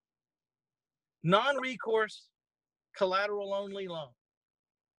 years, non-recourse, collateral only loan.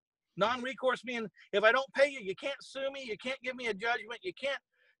 Non-recourse meaning if I don't pay you, you can't sue me. You can't give me a judgment. You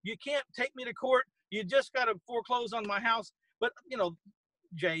can't take me to court. You just got to foreclose on my house. But, you know,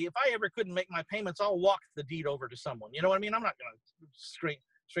 Jay, if I ever couldn't make my payments, I'll walk the deed over to someone. You know what I mean? I'm not going to string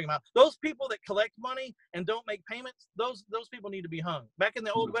them out. Those people that collect money and don't make payments, those people need to be hung. Back in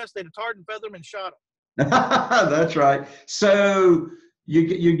the Old West, they'd have tarred and feathered them and shot them. That's right. So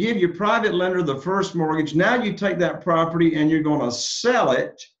you give your private lender the first mortgage. Now you take that property and you're going to sell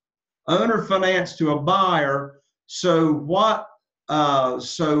it, owner finance to a buyer. So how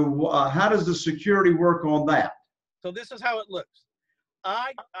does the security work on that? So this is how it looks.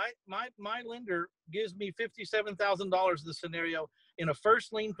 My lender gives me $57,000 the scenario in a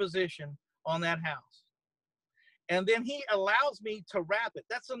first lien position on that house. And then he allows me to wrap it.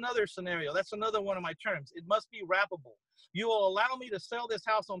 That's another scenario. That's another one of my terms. It must be wrappable. You will allow me to sell this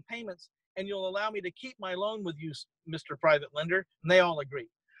house on payments, and you'll allow me to keep my loan with you, Mr. Private Lender. And they all agree.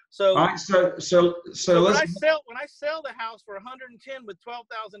 So, all right, so when I sell the house for 110 with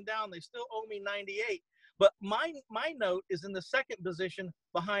 12,000 down, they still owe me 98. But my note is in the second position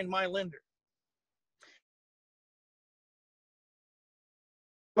behind my lender.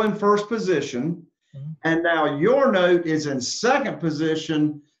 In first position, and now your note is in second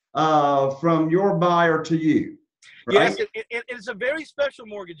position from your buyer to you. Right? Yes, it's a very special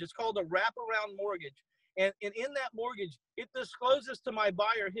mortgage. It's called a wraparound mortgage. And in that mortgage, it discloses to my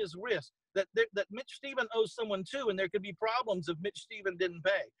buyer his risk that Mitch Stephen owes someone too, and there could be problems if Mitch Stephen didn't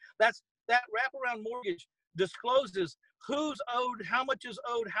pay. That wraparound mortgage discloses who's owed, how much is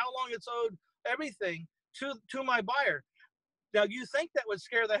owed, how long it's owed, everything to my buyer. Now, you think that would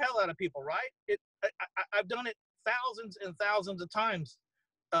scare the hell out of people, right? I've done it thousands and thousands of times.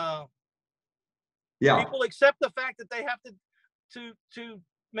 Yeah. People accept the fact that they have to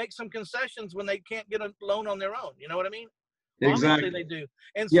make some concessions when they can't get a loan on their own. You know what I mean? Exactly. Obviously they do.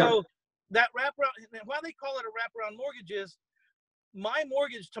 And so that wraparound, why they call it a wraparound mortgage is my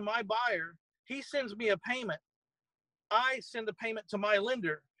mortgage to my buyer. He sends me a payment. I send a payment to my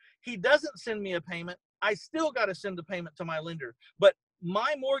lender. He doesn't send me a payment. I still got to send the payment to my lender. But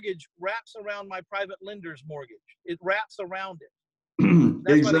my mortgage wraps around my private lender's mortgage. It wraps around it.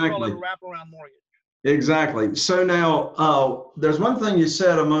 That's Exactly. why they call it a wraparound mortgage. Exactly. So now, there's one thing you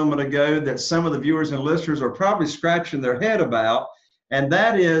said a moment ago that some of the viewers and listeners are probably scratching their head about, and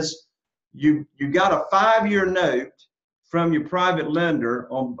that is you got a 5-year note from your private lender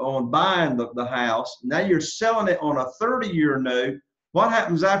on buying the house. Now you're selling it on a 30-year note. What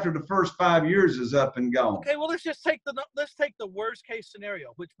happens after the first 5 years is up and gone? Okay, well, let's take the worst case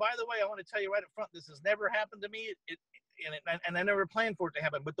scenario. Which, by the way, I want to tell you right up front, this has never happened to me. And I never planned for it to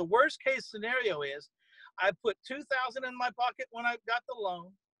happen. But the worst case scenario is, I put $2,000 in my pocket when I got the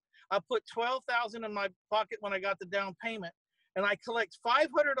loan. I put $12,000 in my pocket when I got the down payment, and I collect $500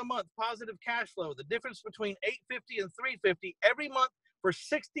 a month positive cash flow. The difference between $850 and $350 every month for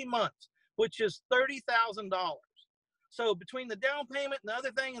 60 months, which is $30,000. So between the down payment and the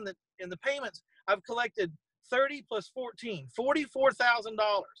other thing and the payments, I've collected 30 plus 14,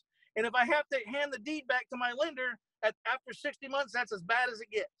 $44,000. And if I have to hand the deed back to my lender after 60 months, that's as bad as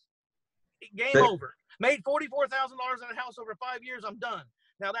it gets. Game over. Made $44,000 on a house over 5 years. I'm done.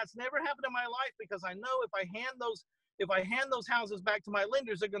 Now that's never happened in my life, because I know if I hand those houses back to my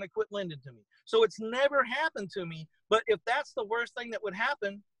lenders, they're going to quit lending to me. So it's never happened to me. But if that's the worst thing that would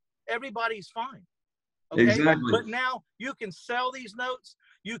happen, everybody's fine. Okay. Exactly. But now you can sell these notes.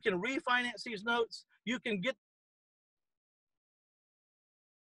 You can refinance these notes. You can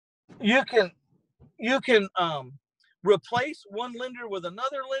replace one lender with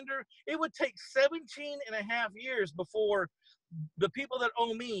another lender. It would take 17 and a half years before the people that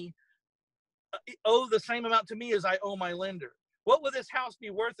owe me owe the same amount to me as I owe my lender. What would this house be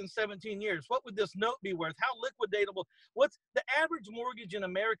worth in 17 years? What would this note be worth? How liquidatable? What's the average mortgage in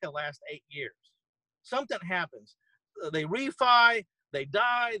America lasts 8 years? Something happens. They refi, they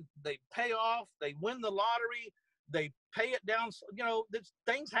die, they pay off, they win the lottery, they pay it down. You know,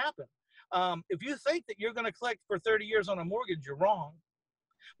 things happen. If you think that you're going to collect for 30 years on a mortgage, you're wrong.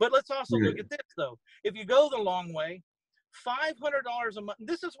 But let's also look at this, though. If you go the long way, $500 a month.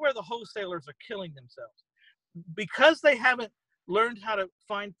 This is where the wholesalers are killing themselves, because they haven't learned how to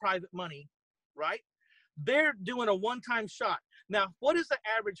find private money, right? They're doing a one-time shot. Now, what is the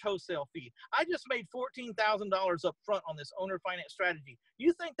average wholesale fee? I just made $14,000 up front on this owner finance strategy.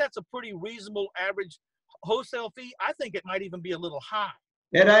 You think that's a pretty reasonable average wholesale fee? I think it might even be a little high.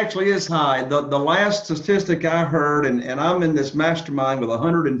 It actually is high. The last statistic I heard, and I'm in this mastermind with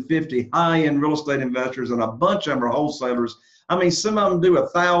 150 high-end real estate investors, and a bunch of them are wholesalers. I mean, some of them do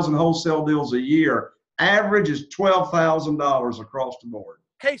 1,000 wholesale deals a year. Average is $12,000 across the board.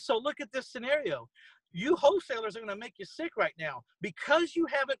 Okay, so look at this scenario. You wholesalers are going to make you sick right now. Because you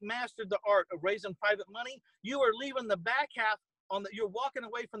haven't mastered the art of raising private money, you are leaving the back half you're walking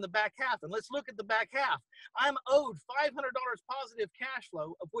away from the back half. And let's look at the back half. I'm owed $500 positive cash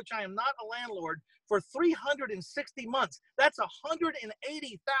flow, of which I am not a landlord, for 360 months. That's $180,000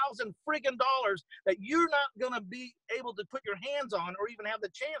 friggin' dollars that you're not going to be able to put your hands on or even have the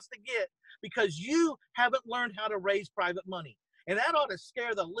chance to get, because you haven't learned how to raise private money. And that ought to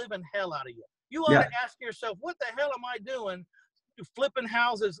scare the living hell out of you. You ought to ask yourself, what the hell am I doing flipping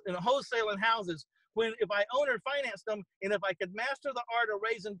houses and wholesaling houses, when if I own or finance them, and if I could master the art of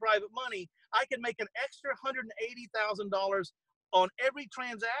raising private money, I could make an extra $180,000 on every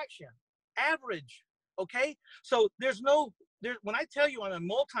transaction, average. Okay, so when I tell you I'm a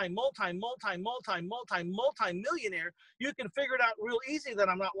multi-millionaire, you can figure it out real easy that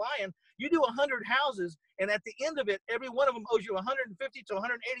I'm not lying. You do 100 houses, and at the end of it, every one of them owes you 150 to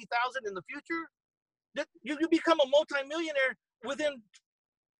 180,000 in the future. You become a multi-millionaire within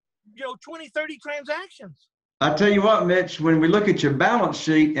 20, 30 transactions. I tell you what, Mitch, when we look at your balance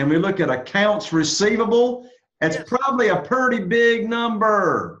sheet and we look at accounts receivable, it's probably a pretty big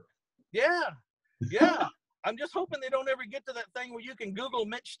number. Yeah. I'm just hoping they don't ever get to that thing where you can Google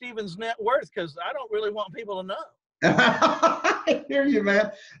Mitch Stephen's net worth, because I don't really want people to know. I hear you,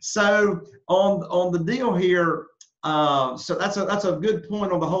 man. So on the deal here, so that's a good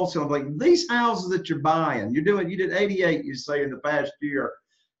point on the wholesale. Like these houses that you're buying, you did 88, you say, in the past year.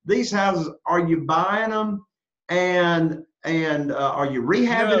 These houses, are you buying them and are you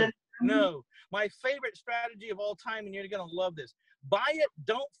rehabbing it? No. My favorite strategy of all time, and you're going to love this: buy it,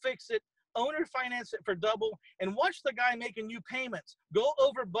 don't fix it, owner finance it for double, and watch the guy making you payments. Go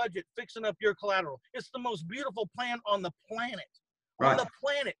over budget, fixing up your collateral. It's the most beautiful plan on the planet. Right. On the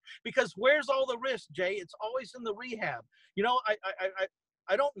planet. Because where's all the risk, Jay? It's always in the rehab.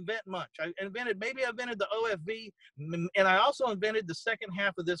 I don't invent much. I invented the OFV, and I also invented the second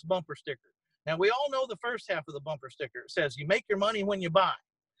half of this bumper sticker. Now, we all know the first half of the bumper sticker. It says, you make your money when you buy.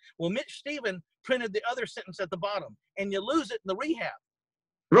 Well, Mitch Stephen printed the other sentence at the bottom, and you lose it in the rehab.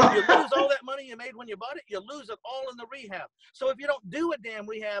 Right. You lose all that money you made when you bought it, you lose it all in the rehab. So if you don't do a damn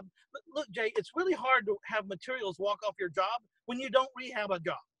rehab, look, Jay, it's really hard to have materials walk off your job when you don't rehab a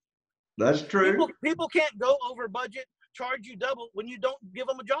job. That's true. People can't go over budget, charge you double when you don't give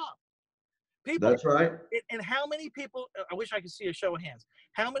them a job. People, That's right. and how many people, I wish I could see a show of hands,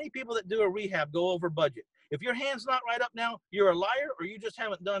 how many people that do a rehab go over budget? If your hand's not right up now, you're a liar, or you just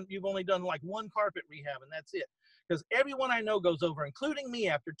haven't done, you've only done like one carpet rehab and that's it. Because everyone I know goes over, including me,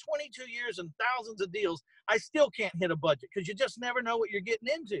 after 22 years and thousands of deals, I still can't hit a budget because you just never know what you're getting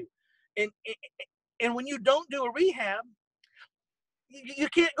into. And when you don't do a rehab, you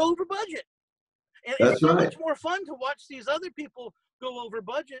can't go over budget. And it's That's so right. much more fun to watch these other people go over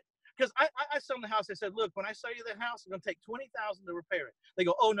budget. Because I sell them the house. I said, look, when I sell you the house, it's going to take $20,000 to repair it. They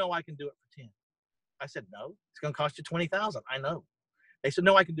go, oh, no, I can do it for 10. I said, no, it's going to cost you $20,000. I know. They said,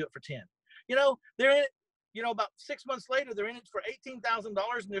 no, I can do it for 10. You know, they're in it. You know, about 6 months later, they're in it for $18,000 and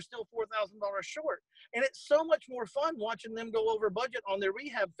they're still $4,000 short. And it's so much more fun watching them go over budget on their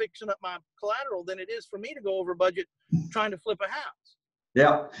rehab, fixing up my collateral, than it is for me to go over budget trying to flip a house.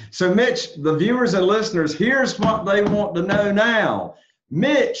 Yeah. So, Mitch, the viewers and listeners, here's what they want to know now.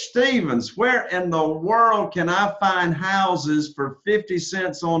 Mitch Stevens, where in the world can I find houses for 50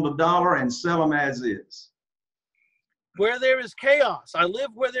 cents on the dollar and sell them as is? Where there is chaos. I live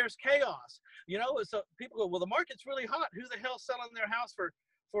where there's chaos. You know, so people go, well, the market's really hot. Who the hell's selling their house for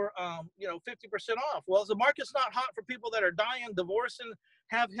 50% off? Well, the market's not hot for people that are dying, divorcing,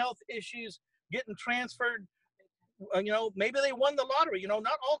 have health issues, getting transferred. You know, maybe they won the lottery. You know,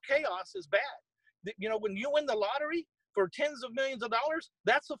 not all chaos is bad. You know, when you win the lottery for tens of millions of dollars,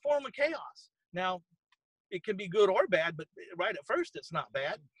 that's a form of chaos. Now, it can be good or bad, but right at first, it's not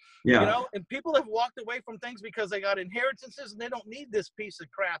bad. Yeah. You know, and people have walked away from things because they got inheritances and they don't need this piece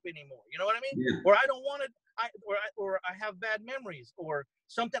of crap anymore. You know what I mean? Yeah. Or I don't want it, or I have bad memories, or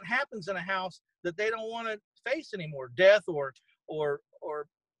something happens in a house that they don't want to face anymore, death or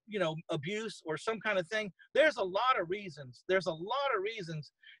you know, abuse or some kind of thing. There's a lot of reasons.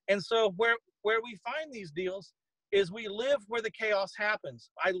 And so where we find these deals is we live where the chaos happens.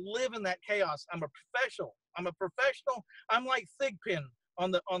 I live in that chaos. I'm a professional. I'm like Thigpen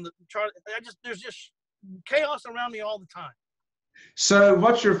on the chart. There's just chaos around me all the time. So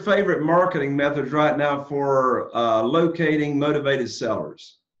what's your favorite marketing methods right now for locating motivated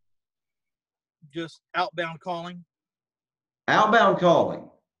sellers? Just outbound calling. Outbound calling.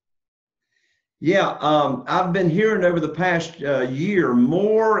 Yeah, I've been hearing over the past year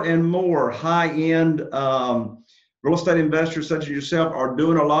more and more high-end real estate investors such as yourself are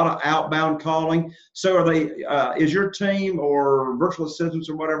doing a lot of outbound calling. So are they, is your team or virtual assistants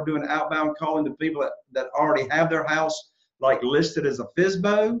or whatever doing outbound calling to people that already have their house like listed as a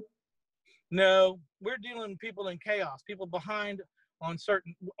FSBO? No, we're dealing with people in chaos, people behind on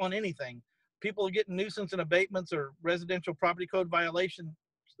anything. People getting nuisance and abatements or residential property code violation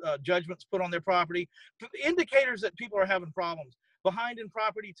judgments put on their property. Indicators that people are having problems. Behind in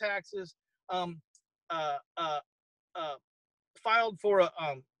property taxes, filed for a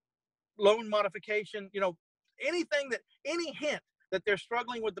loan modification, you know, any hint that they're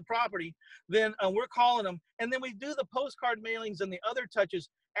struggling with the property, then we're calling them. And then we do the postcard mailings and the other touches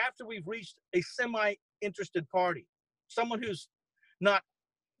after we've reached a semi-interested party, someone who's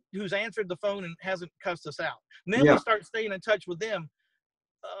answered the phone and hasn't cussed us out. And then we start staying in touch with them,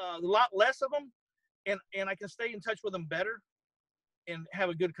 a lot less of them, and I can stay in touch with them better and have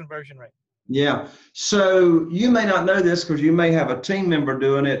a good conversion rate. Yeah. So you may not know this because you may have a team member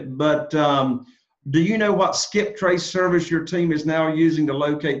doing it, but do you know what skip trace service your team is now using to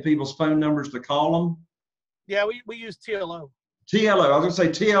locate people's phone numbers to call them? Yeah, we use TLO. TLO. I was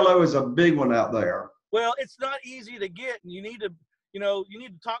going to say TLO is a big one out there. Well, it's not easy to get, and you need to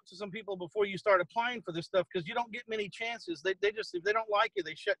talk to some people before you start applying for this stuff because you don't get many chances. They just, if they don't like you,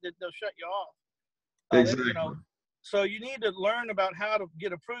 they'll shut you off. Exactly. You know, so you need to learn about how to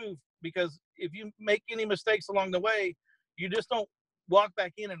get approved, because if you make any mistakes along the way, you just don't walk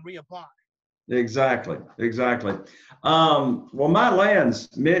back in and reapply. Exactly. Well, my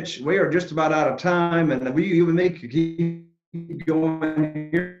lands, Mitch, we are just about out of time, and you and me could keep going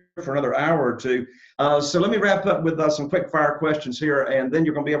here for another hour or two. So let me wrap up with some quick fire questions here, and then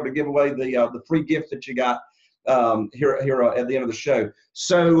you're going to be able to give away the free gift that you got here at the end of the show.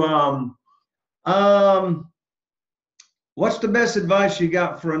 So what's the best advice you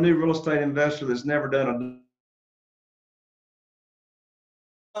got for a new real estate investor that's never done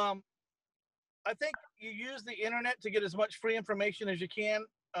I think you use the internet to get as much free information as you can.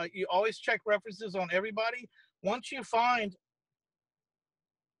 You always check references on everybody. Once you find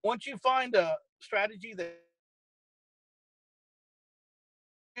a strategy that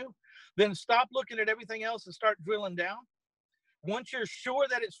then stop looking at everything else and start drilling down. Once you're sure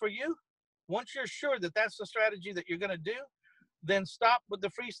that it's for you, once you're sure that that's the strategy that you're going to do, then stop with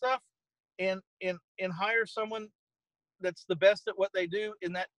the free stuff and hire someone that's the best at what they do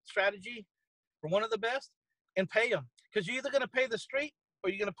in that strategy, or one of the best, and pay them. Because you're either going to pay the street or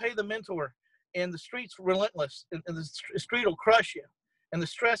you're going to pay the mentor. And the street's relentless, and the street will crush you. And the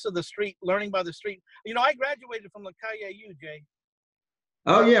stress of the street, learning by the street. You know, I graduated from La Calle U, Jay.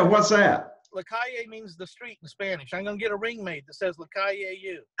 Oh, yeah. What's that? La Calle means the street in Spanish. I'm going to get a ring made that says La Calle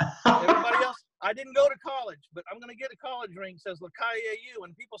U. Everybody else, I didn't go to college, but I'm going to get a college ring that says La Calle U.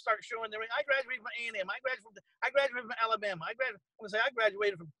 And people start showing their ring. I graduated from A&M. I graduated from Alabama. I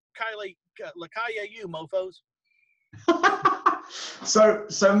graduated from La Calle U, mofos.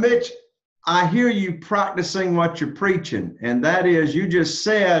 So Mitch, I hear you practicing what you're preaching, and that is, you just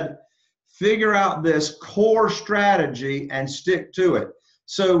said, figure out this core strategy and stick to it.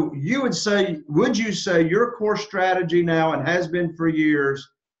 So would you say your core strategy now, and has been for years,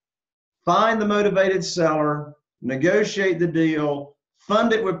 find the motivated seller, negotiate the deal,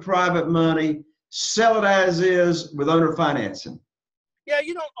 fund it with private money, sell it as is with owner financing? Yeah,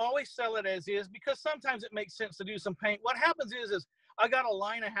 you don't always sell it as is, because sometimes it makes sense to do some paint. What happens is I got a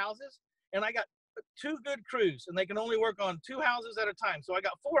line of houses, and I got 2 good crews, and they can only work on 2 houses at a time. So I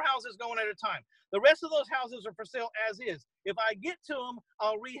got 4 houses going at a time. The rest of those houses are for sale as is. If I get to them,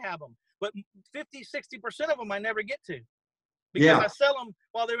 I'll rehab them. But 50-60% of them I never get to, because I sell them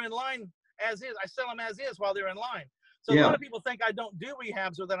while they're in line as is. I sell them as is while they're in line. So a lot of people think I don't do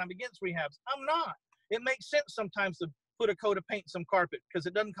rehabs or that I'm against rehabs. I'm not. It makes sense sometimes to put a coat of paint, some carpet, because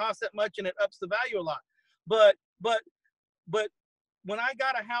it doesn't cost that much and it ups the value a lot. But when I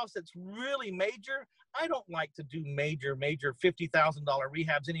got a house that's really major, I don't like to do major $50,000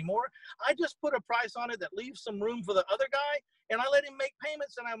 rehabs anymore. I just put a price on it that leaves some room for the other guy, and I let him make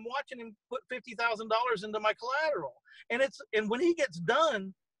payments, and I'm watching him put $50,000 into my collateral. And when he gets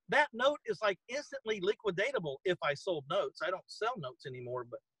done, that note is like instantly liquidatable if I sold notes. I don't sell notes anymore,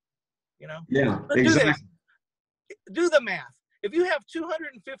 but you know. Yeah, but exactly. Do the math. If you have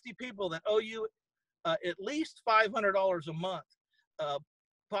 250 people that owe you at least $500 a month,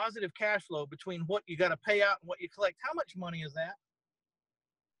 positive cash flow between what you got to pay out and what you collect, how much money is that?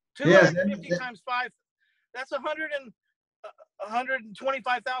 250 times 5, that's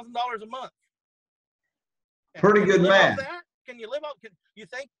 $125,000 a month. Pretty good math. Can you live off? You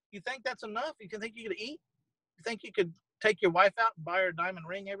think that's enough? You think you could eat? You think you could take your wife out and buy her a diamond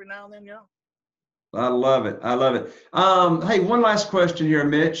ring every now and then? You know. I love it. I love it. Hey, one last question here,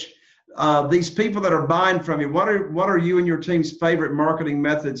 Mitch. These people that are buying from you, what are you and your team's favorite marketing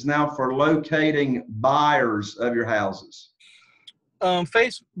methods now for locating buyers of your houses?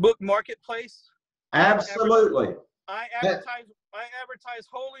 Facebook Marketplace. Absolutely. I advertise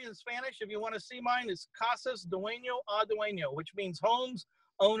wholly in Spanish. If you want to see mine, it's Casas Dueño a Dueño, which means homes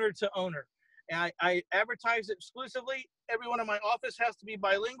owner to owner. And I advertise it exclusively. Everyone in my office has to be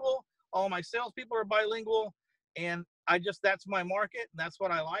bilingual. All my salespeople are bilingual, and that's my market. And that's what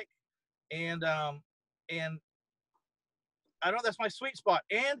I like. And I know that's my sweet spot.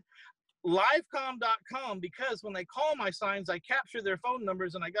 And livecom.com, because when they call my signs, I capture their phone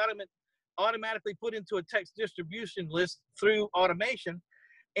numbers, and I got them automatically put into a text distribution list through automation.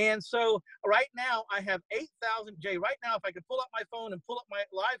 And so right now I have 8,000, Jay, right now, if I could pull up my phone and pull up my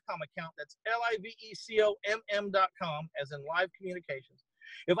Livecom account, that's livecomm.com, as in live communications.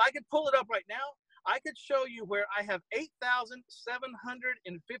 If I could pull it up right now, I could show you where I have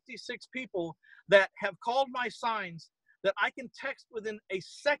 8,756 people that have called my signs that I can text within a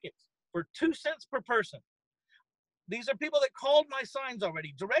second for 2 cents per person. These are people that called my signs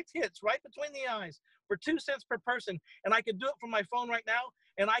already, direct hits right between the eyes for 2 cents per person. And I could do it from my phone right now.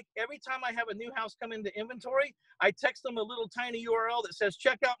 And every time I have a new house come into inventory, I text them a little tiny URL that says,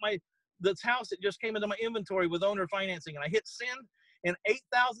 check out this house that just came into my inventory with owner financing. And I hit send, and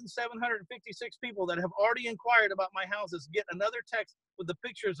 8,756 people that have already inquired about my houses get another text with the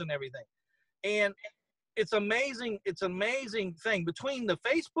pictures and everything. And it's amazing. It's an amazing thing. Between the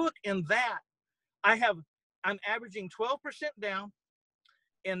Facebook and that, I'm averaging 12% down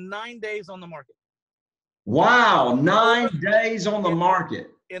in 9 days on the market. Wow, 9 days on the market.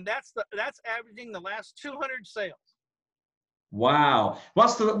 And that's averaging the last 200 sales. Wow.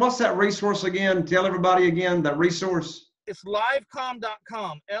 What's that resource again? Tell everybody again that resource. It's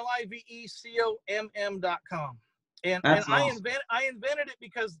livecomm.com, livecomm.com. And awesome. I invented it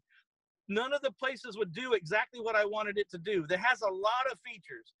because none of the places would do exactly what I wanted it to do. It has a lot of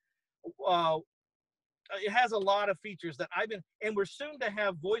features. It has a lot of features that and we're soon to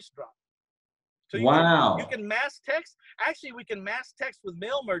have voice drop. So you Wow. can mass text. Actually, we can mass text with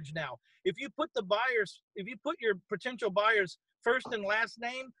mail merge now. If you put your potential buyer's first and last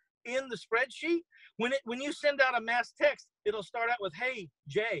name in the spreadsheet, when you send out a mass text, it'll start out with, hey,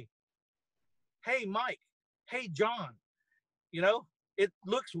 Jay, hey, Mike, hey, John. You know, it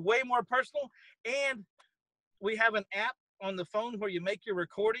looks way more personal. And we have an app on the phone where you make your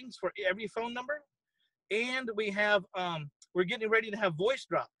recordings for every phone number. And we have, we're getting ready to have voice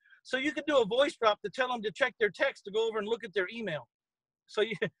drop. So you can do a voice drop to tell them to check their text, to go over and look at their email. So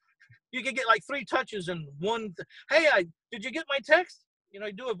you can get like 3 touches in one. Hey, did you get my text? You know,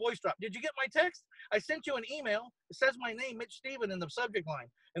 you do a voice drop. Did you get my text? I sent you an email. It says my name, Mitch Stephen, in the subject line.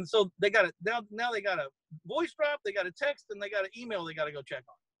 And so they got it. Now they got a voice drop, they got a text, and they got an email they got to go check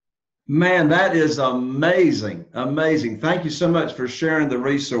on. Man, that is amazing. Amazing. Thank you so much for sharing the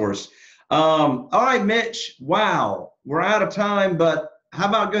resource. All right, Mitch. Wow. We're out of time, but how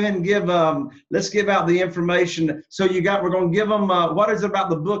about go ahead and let's give out the information. So we're going to give them, what is it about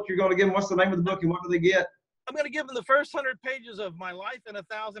the book you're going to give them? What's the name of the book and what do they get? I'm going to give them the first 100 pages of My Life in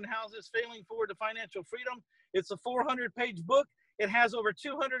 1,000 Houses, Failing Forward to Financial Freedom. It's a 400-page book. It has over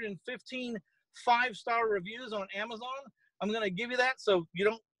 215 5-star reviews on Amazon. I'm going to give you that so you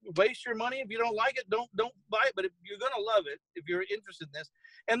don't waste your money. If you don't like it, don't buy it. But you're going to love it if you're interested in this.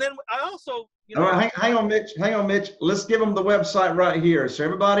 And then I also, all right, hang on, Mitch. Let's give them the website right here. So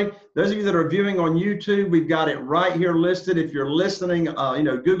everybody, those of you that are viewing on YouTube, we've got it right here listed. If you're listening,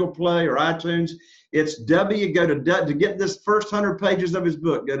 Google Play or iTunes, it's to get this first 100 pages of his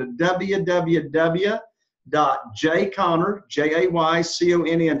book, go to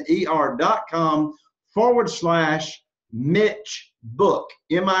www.jayconner.com/Mitch Book,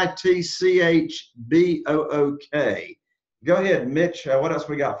 MITCHBOOK. Go ahead, Mitch. What else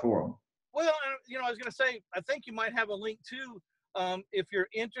we got for them? Well, I was going to say, I think you might have a link too, if you're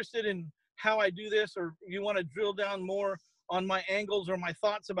interested in how I do this, or you want to drill down more on my angles or my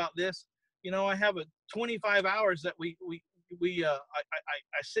thoughts about this. I have 25 hours that I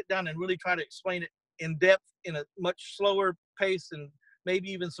sit down and really try to explain it in depth in a much slower pace, and maybe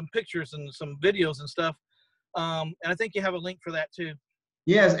even some pictures and some videos and stuff. And I think you have a link for that too.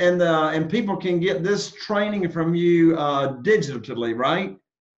 Yes, and people can get this training from you digitally, right?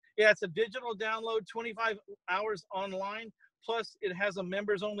 Yeah, it's a digital download, 25 hours online. Plus, it has a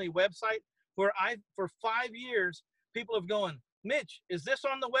members-only website where for 5 years, people have gone, Mitch, is this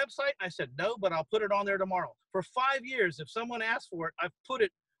on the website? I said, no, but I'll put it on there tomorrow. For 5 years, if someone asks for it, I've put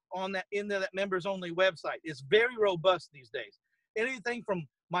it on into that members-only website. It's very robust these days. Anything from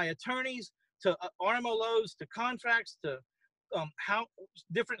my attorneys to RMLOs to contracts to how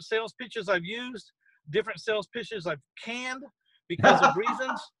different sales pitches I've used, different sales pitches I've canned because of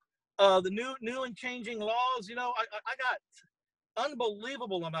reasons. The new and changing laws. I got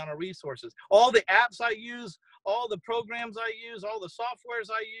unbelievable amount of resources. All the apps I use, all the programs I use, all the softwares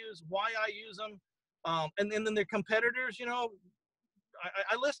I use, why I use them, and then their competitors. I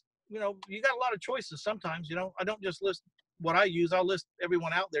list. You got a lot of choices sometimes. I don't just list what I use. I'll list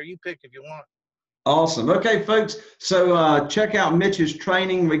everyone out there. You pick if you want. Awesome. Okay, folks. So check out Mitch's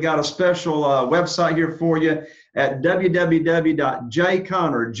training. We got a special website here for you at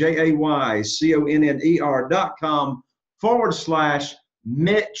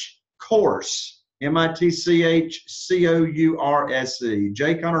www.jayconner.com/Mitch Course, MITCHCOURSE,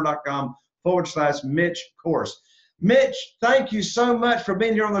 jayconner.com/Mitch Course. Mitch, thank you so much for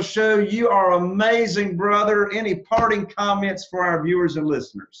being here on the show. You are amazing, brother. Any parting comments for our viewers and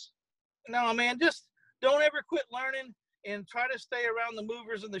listeners? No, man, just don't ever quit learning and try to stay around the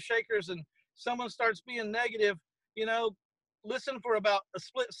movers and the shakers. And someone starts being negative, listen for about a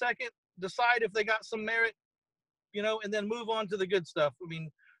split second, decide if they got some merit, and then move on to the good stuff. I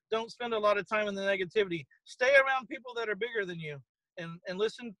mean, don't spend a lot of time in the negativity. Stay around people that are bigger than you and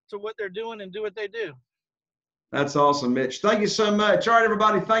listen to what they're doing and do what they do. That's awesome, Mitch. Thank you so much. All right,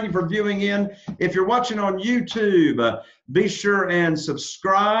 everybody, thank you for viewing in. If you're watching on YouTube, be sure and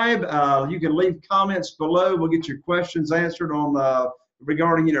subscribe. You can leave comments below. We'll get your questions answered on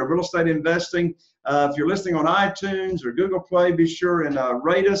regarding real estate investing. If you're listening on iTunes or Google Play, be sure and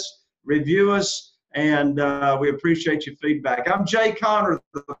rate us, review us, and we appreciate your feedback. I'm Jay Conner,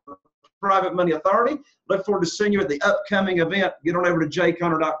 the Private Money Authority. Look forward to seeing you at the upcoming event. Get on over to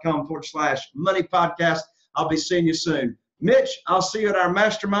jayconner.com/money podcast. I'll be seeing you soon. Mitch, I'll see you at our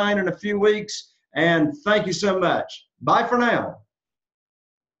mastermind in a few weeks. And thank you so much. Bye for now.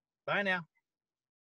 Bye now.